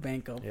 Give the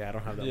bank up. Yeah, I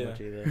don't have that Yeah.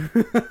 much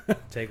either.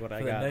 Take what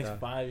I For got. the next though.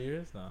 5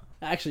 years, no.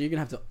 Actually, you're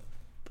gonna have to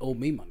owe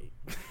me money.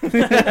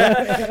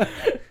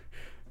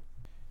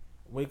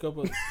 Wake up.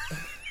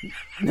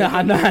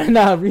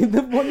 Nah. Read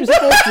the one you're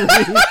supposed to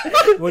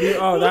read. What do you?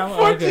 Oh, that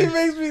one. Okay.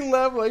 makes me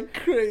laugh like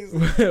crazy.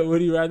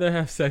 Would you rather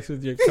have sex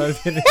with your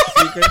cousin in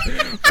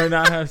secret, or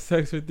not have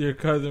sex with your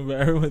cousin, but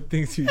everyone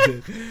thinks you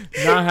did?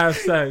 Not have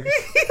sex.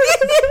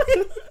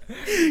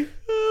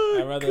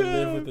 I'd rather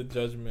live with the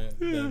judgment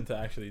than to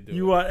actually do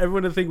You it. want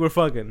everyone to think we're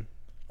fucking.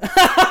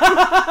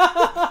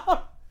 I'd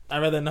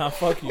rather not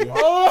fuck you.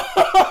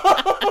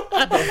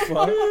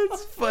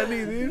 That's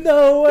funny, dude.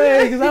 No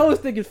way, because I was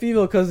thinking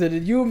female cousin,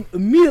 and you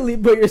immediately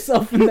put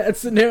yourself in that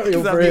scenario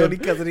Because I'm for the him. only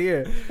cousin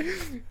here.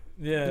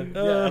 Yeah,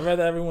 I'd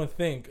rather everyone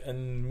think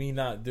and me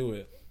not do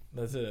it.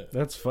 That's it.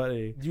 That's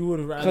funny. You would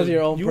rather. 'Cause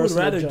your own you would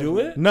personal rather do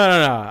judgment. it. No.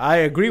 I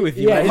agree with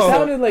you. Yeah, it Oh.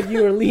 sounded like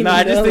you were leaning. No,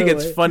 I the just think other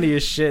it's way. funny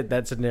as shit,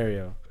 that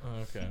scenario.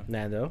 Oh, okay.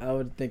 Nando? I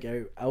would think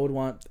I would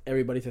want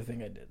everybody to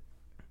think I did.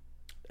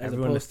 As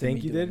Everyone to opposed think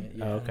me you doing did? it,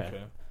 yeah. Oh, okay.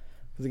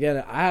 Because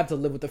again, I have to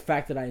live with the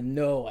fact that I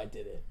know I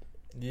did it,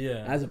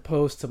 Yeah. as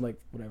opposed to like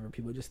whatever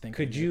people just think. I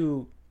Could did.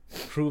 you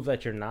prove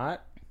that you're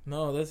not?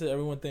 No, that's it.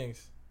 Everyone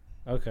thinks.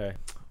 Okay.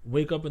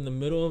 Wake up in the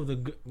middle of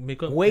the.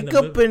 Wake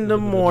up in the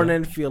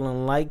morning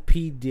feeling like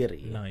P.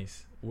 Diddy.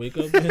 Nice. Wake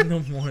up in the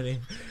morning,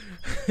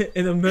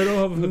 in the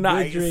middle of a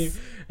Nice. good dream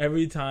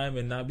every time,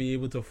 and not be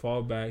able to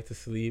fall back to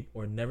sleep,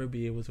 or never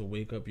be able to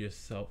wake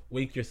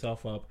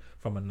yourself up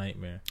from a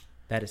nightmare.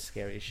 That is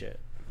scary as shit.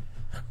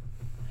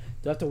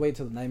 Do I have to wait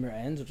till the nightmare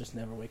ends, or just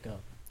never wake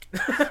up?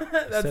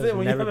 That's Says it.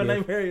 When you never have a be-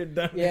 nightmare, you're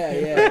done.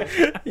 Yeah.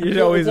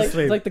 You're always it's like,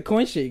 asleep. It's like the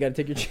coin shit. You got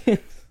to take your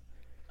chance.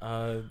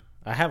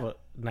 I have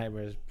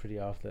nightmares pretty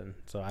often,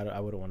 so I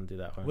wouldn't want to do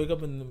that one. Wake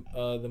up in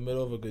the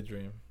middle of a good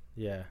dream,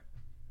 Yeah.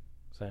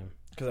 Same.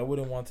 because I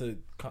wouldn't want to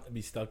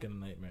be stuck in a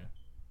nightmare.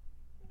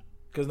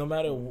 Because no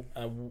matter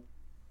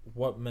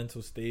what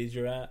mental stage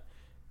you're at,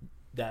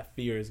 that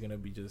fear is gonna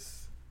be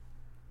just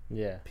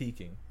Yeah.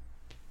 peaking.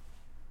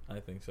 I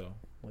think so.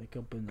 Wake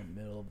up in the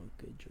middle of a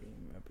good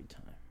dream every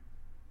time.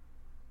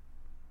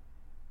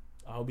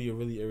 I'll be a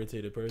really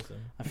irritated person.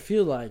 I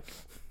feel like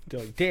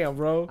You're like, damn,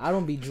 bro. I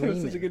don't be That was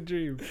dreaming. such a good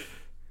dream.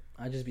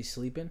 I just be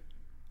sleeping.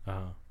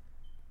 Uh-huh.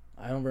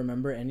 I don't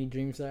remember any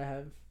dreams that I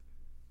have.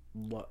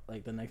 What,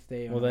 like the next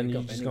day? Well, I then wake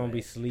you're up just anyway. gonna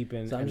be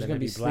sleeping. So I'm and just then gonna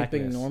be it'd sleeping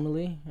blackness.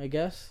 normally, I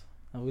guess.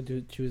 I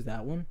would choose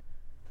that one.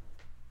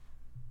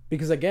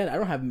 Because again, I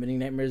don't have many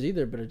nightmares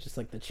either, but it's just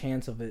like the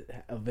chance of it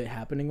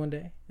happening one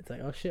day. It's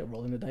like, oh shit,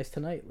 rolling the dice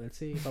tonight. Let's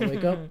see if I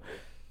wake up.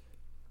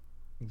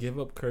 Give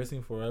up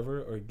cursing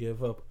forever, or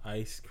give up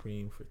ice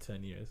cream for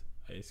 10 years.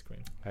 Ice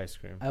cream. Ice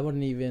cream. I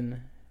wouldn't even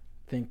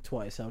think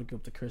twice. I would give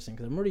up the cursing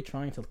because I'm already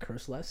trying to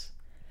curse less.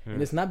 Hmm.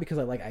 And it's not because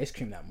I like ice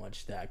cream that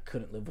much that I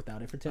couldn't live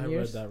without it for 10 I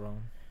years. read that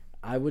wrong.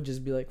 I would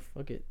just be like,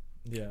 fuck it.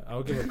 Yeah, I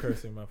would give up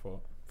cursing. My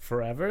fault.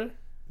 Forever?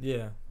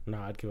 Yeah. No,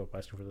 I'd give up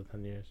ice cream for the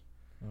 10 years.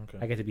 Okay.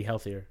 I get to be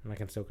healthier, and I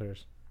can still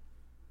curse.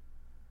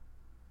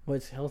 Well,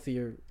 it's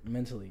healthier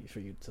mentally for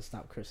you to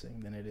stop cursing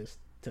than it is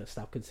to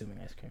stop consuming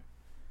ice cream.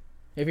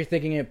 If you're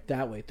thinking it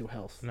that way through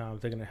health. No, I'm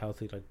thinking it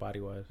healthy, like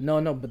body-wise.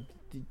 No, but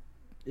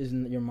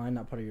isn't your mind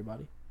not part of your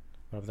body?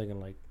 But I'm thinking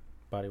like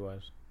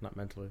body-wise, not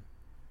mentally.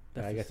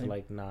 That's I the get to same.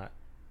 like not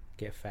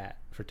get fat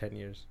for 10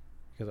 years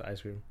because of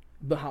ice cream.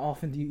 But how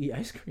often do you eat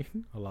ice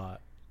cream? A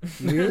lot.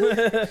 Really?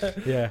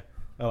 Yeah,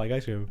 I like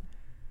ice cream.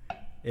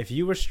 If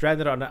you were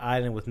stranded on an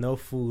island with no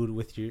food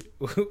with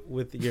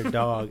your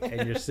dog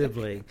and your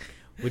sibling,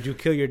 would you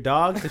kill your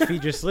dog to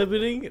feed your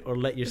sibling or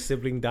let your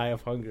sibling die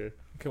of hunger?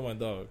 Kill my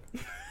dog.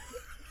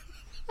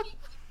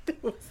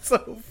 It was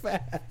so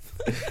fast.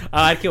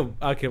 I'll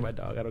kill my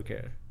dog. I don't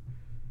care.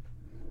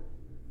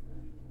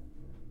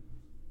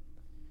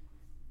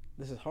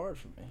 This is hard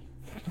for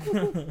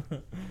me.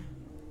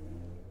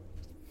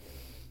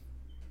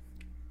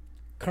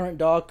 Current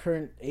dog,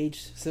 current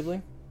age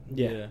sibling.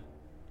 Yeah.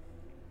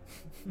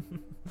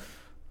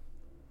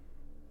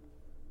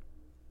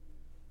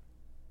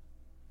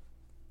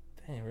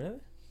 Dang, really?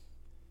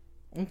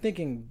 I'm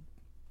thinking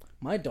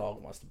my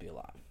dog wants to be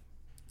alive.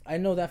 I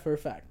know that for a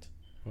fact.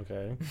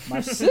 Okay.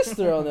 My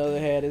sister, on the other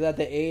hand, is at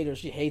the age where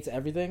she hates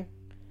everything.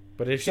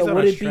 But if she's so on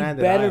would a it be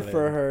stranded better island,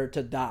 for her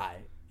to die?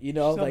 You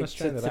know, she's on like a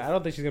stranded I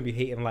don't think she's gonna be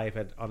hating life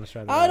on a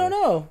stranded I island.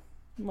 don't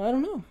know. I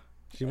don't know.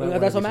 She might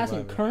That's what wanna I'm be asking.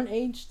 surviving. Current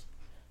aged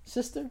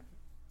sister,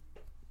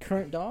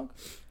 current dog,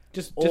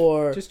 Just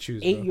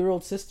choose.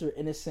 8-year-old sister,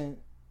 innocent,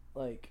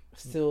 like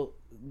still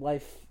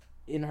life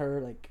in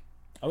her, like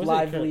I would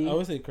lively.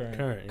 say current.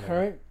 Current. Yeah.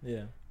 Current.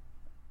 Yeah.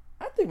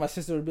 I think my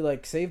sister would be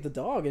like, save the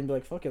dog and be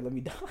like, fuck it, let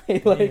me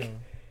die. Like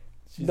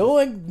Damn.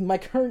 knowing my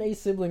current age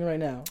sibling right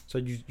now. So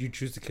you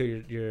choose to kill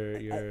your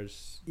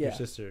yeah.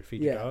 sister,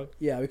 feed your dog.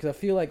 Yeah, because I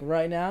feel like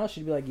right now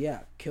she'd be like, yeah,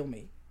 kill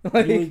me.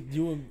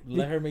 You would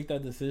let her make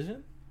that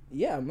decision?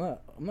 Yeah, I'm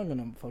not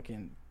gonna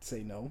fucking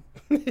say no.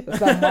 That's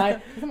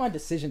not my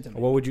decision to make.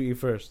 What would you eat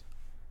first?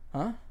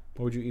 Huh?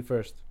 What would you eat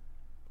first?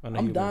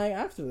 I'm dying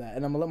after that,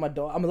 and I'm gonna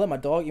let my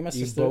dog eat my Eat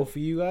sister. both of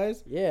you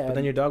guys. Yeah, But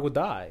then your dog would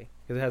die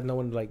because it has no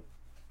one to like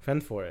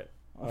fend for it.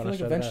 I feel like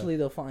eventually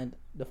they'll find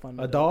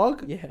a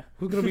dog. Yeah,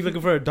 Who's gonna be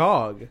looking for a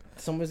dog?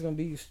 somebody's gonna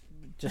be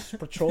just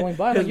patrolling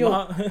by. His Like, yo,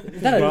 mom,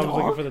 is that a Mom's dog?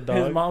 looking for the dog.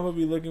 his mom would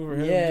be looking for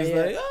him. Yeah, just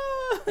yeah. like, ah.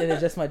 And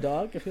it's just my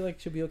dog. I feel like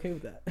she'll be okay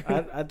with that.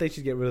 I think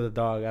she'd get rid of the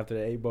dog after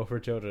they ate both her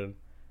children.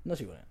 No,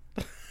 she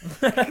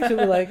wouldn't. She'll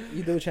be like,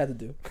 you do what you have to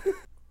do.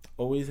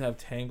 Always have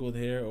tangled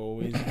hair.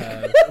 Always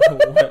have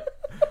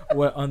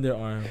wet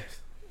underarms.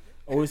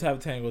 Always have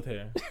tangled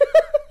hair.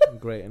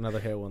 Great, another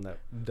hair one that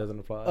doesn't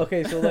apply.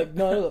 Okay, so like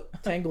no,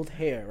 tangled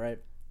hair, right?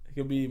 It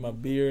could be my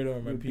beard or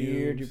my Your pubes.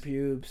 beard, your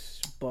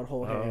pubes,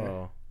 butthole hair.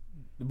 Oh.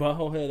 The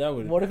butthole hair, that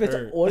would What if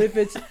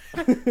it's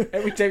hurt.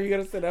 Every time you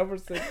gotta sit up or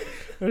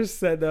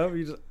sit up,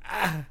 you just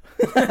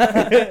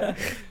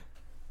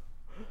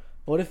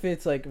What if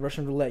it's like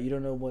Russian roulette? You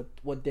don't know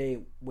what day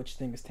which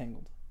thing is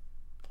tangled.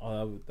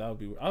 Oh, that would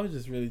be. I would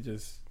just really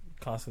just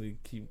constantly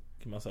keep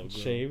myself groomed.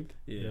 shaved.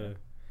 Yeah.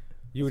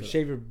 You would So-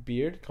 shave your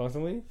beard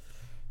constantly.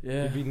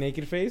 Yeah. You'd be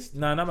naked faced.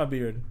 Nah, not my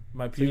beard.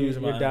 My So pubes.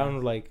 and you're my down to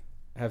like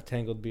have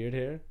tangled beard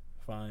hair.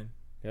 Fine.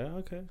 Yeah.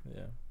 Okay.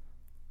 Yeah.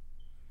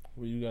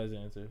 What are you guys'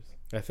 answers?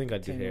 I think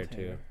I'd do hair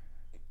Tangled too.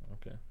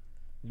 Okay.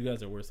 You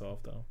guys are worse off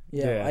though.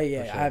 Yeah,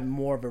 Yeah, for sure. I have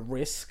more of a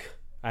risk.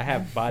 I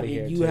have body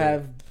hair. You too.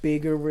 have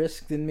bigger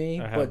risk than me,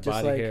 I have but just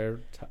body like hair.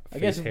 I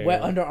guess face hair.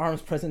 wet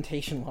underarms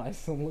presentation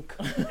wise don't look.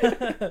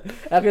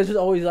 I guess just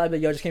always like,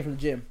 yo, I just came from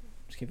the gym.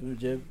 Just came from the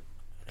gym,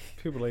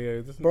 People like,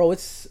 this bro.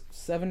 It's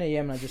 7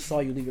 a.m. and I just saw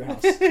you leave your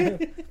house.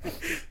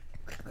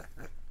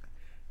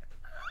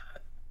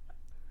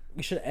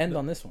 We should end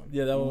on this one.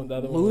 Yeah, that one.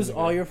 That one Lose was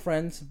all good. your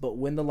friends, but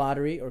win the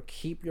lottery, or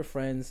keep your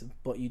friends,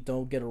 but you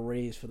don't get a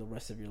raise for the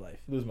rest of your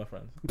life. Lose my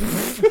friends.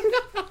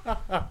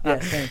 Yeah,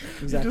 same.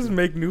 Exactly. Just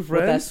make new With that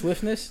friends.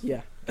 swiftness,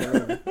 yeah. Get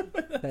rid of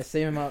it. That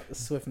same amount of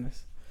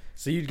swiftness.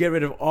 So you'd get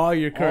rid of all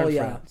your current Oh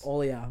yeah, friends.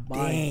 oh yeah.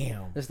 Bye.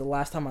 Damn, This is the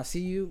last time I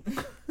see you. I'm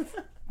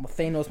gonna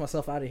Thanos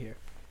myself out of here.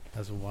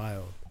 that's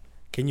wild.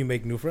 Can you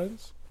make new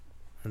friends?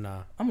 Or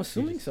nah? I'm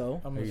assuming just-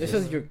 so. I'm This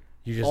assuming. is your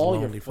You're just All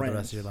your lonely for the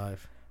rest of your friends.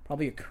 life.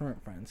 probably your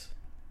current friends.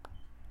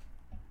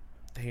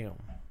 Damn.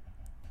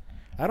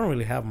 I don't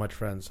really have much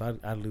friends. So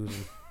I lose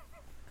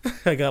them.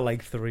 I got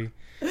like 3.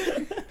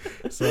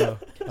 So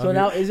So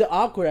now, is it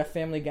awkward at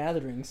family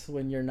gatherings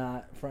when you're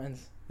not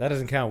friends? that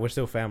doesn't count. We're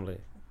still family.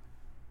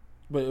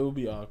 But it would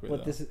be awkward. But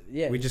though. this is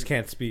yeah. We just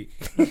can't speak.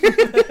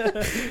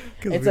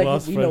 It's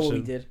like we know what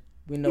we did.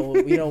 We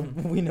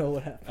know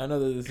what happened. I know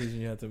the decision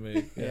you had to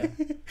make. Yeah.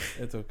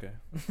 It's okay.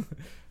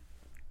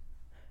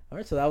 All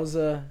right, so that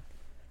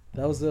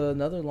was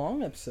another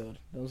long episode.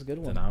 That was a good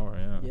It's one. an hour,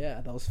 yeah.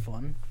 Yeah, that was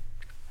fun.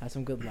 Had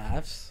some good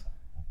laughs.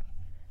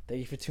 Thank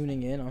you for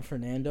tuning in. I'm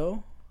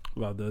Fernando.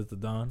 Valdez the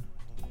Don.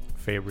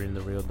 Fabian the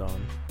real Don.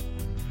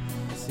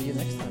 See you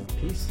next time.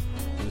 Peace.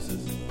 This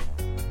is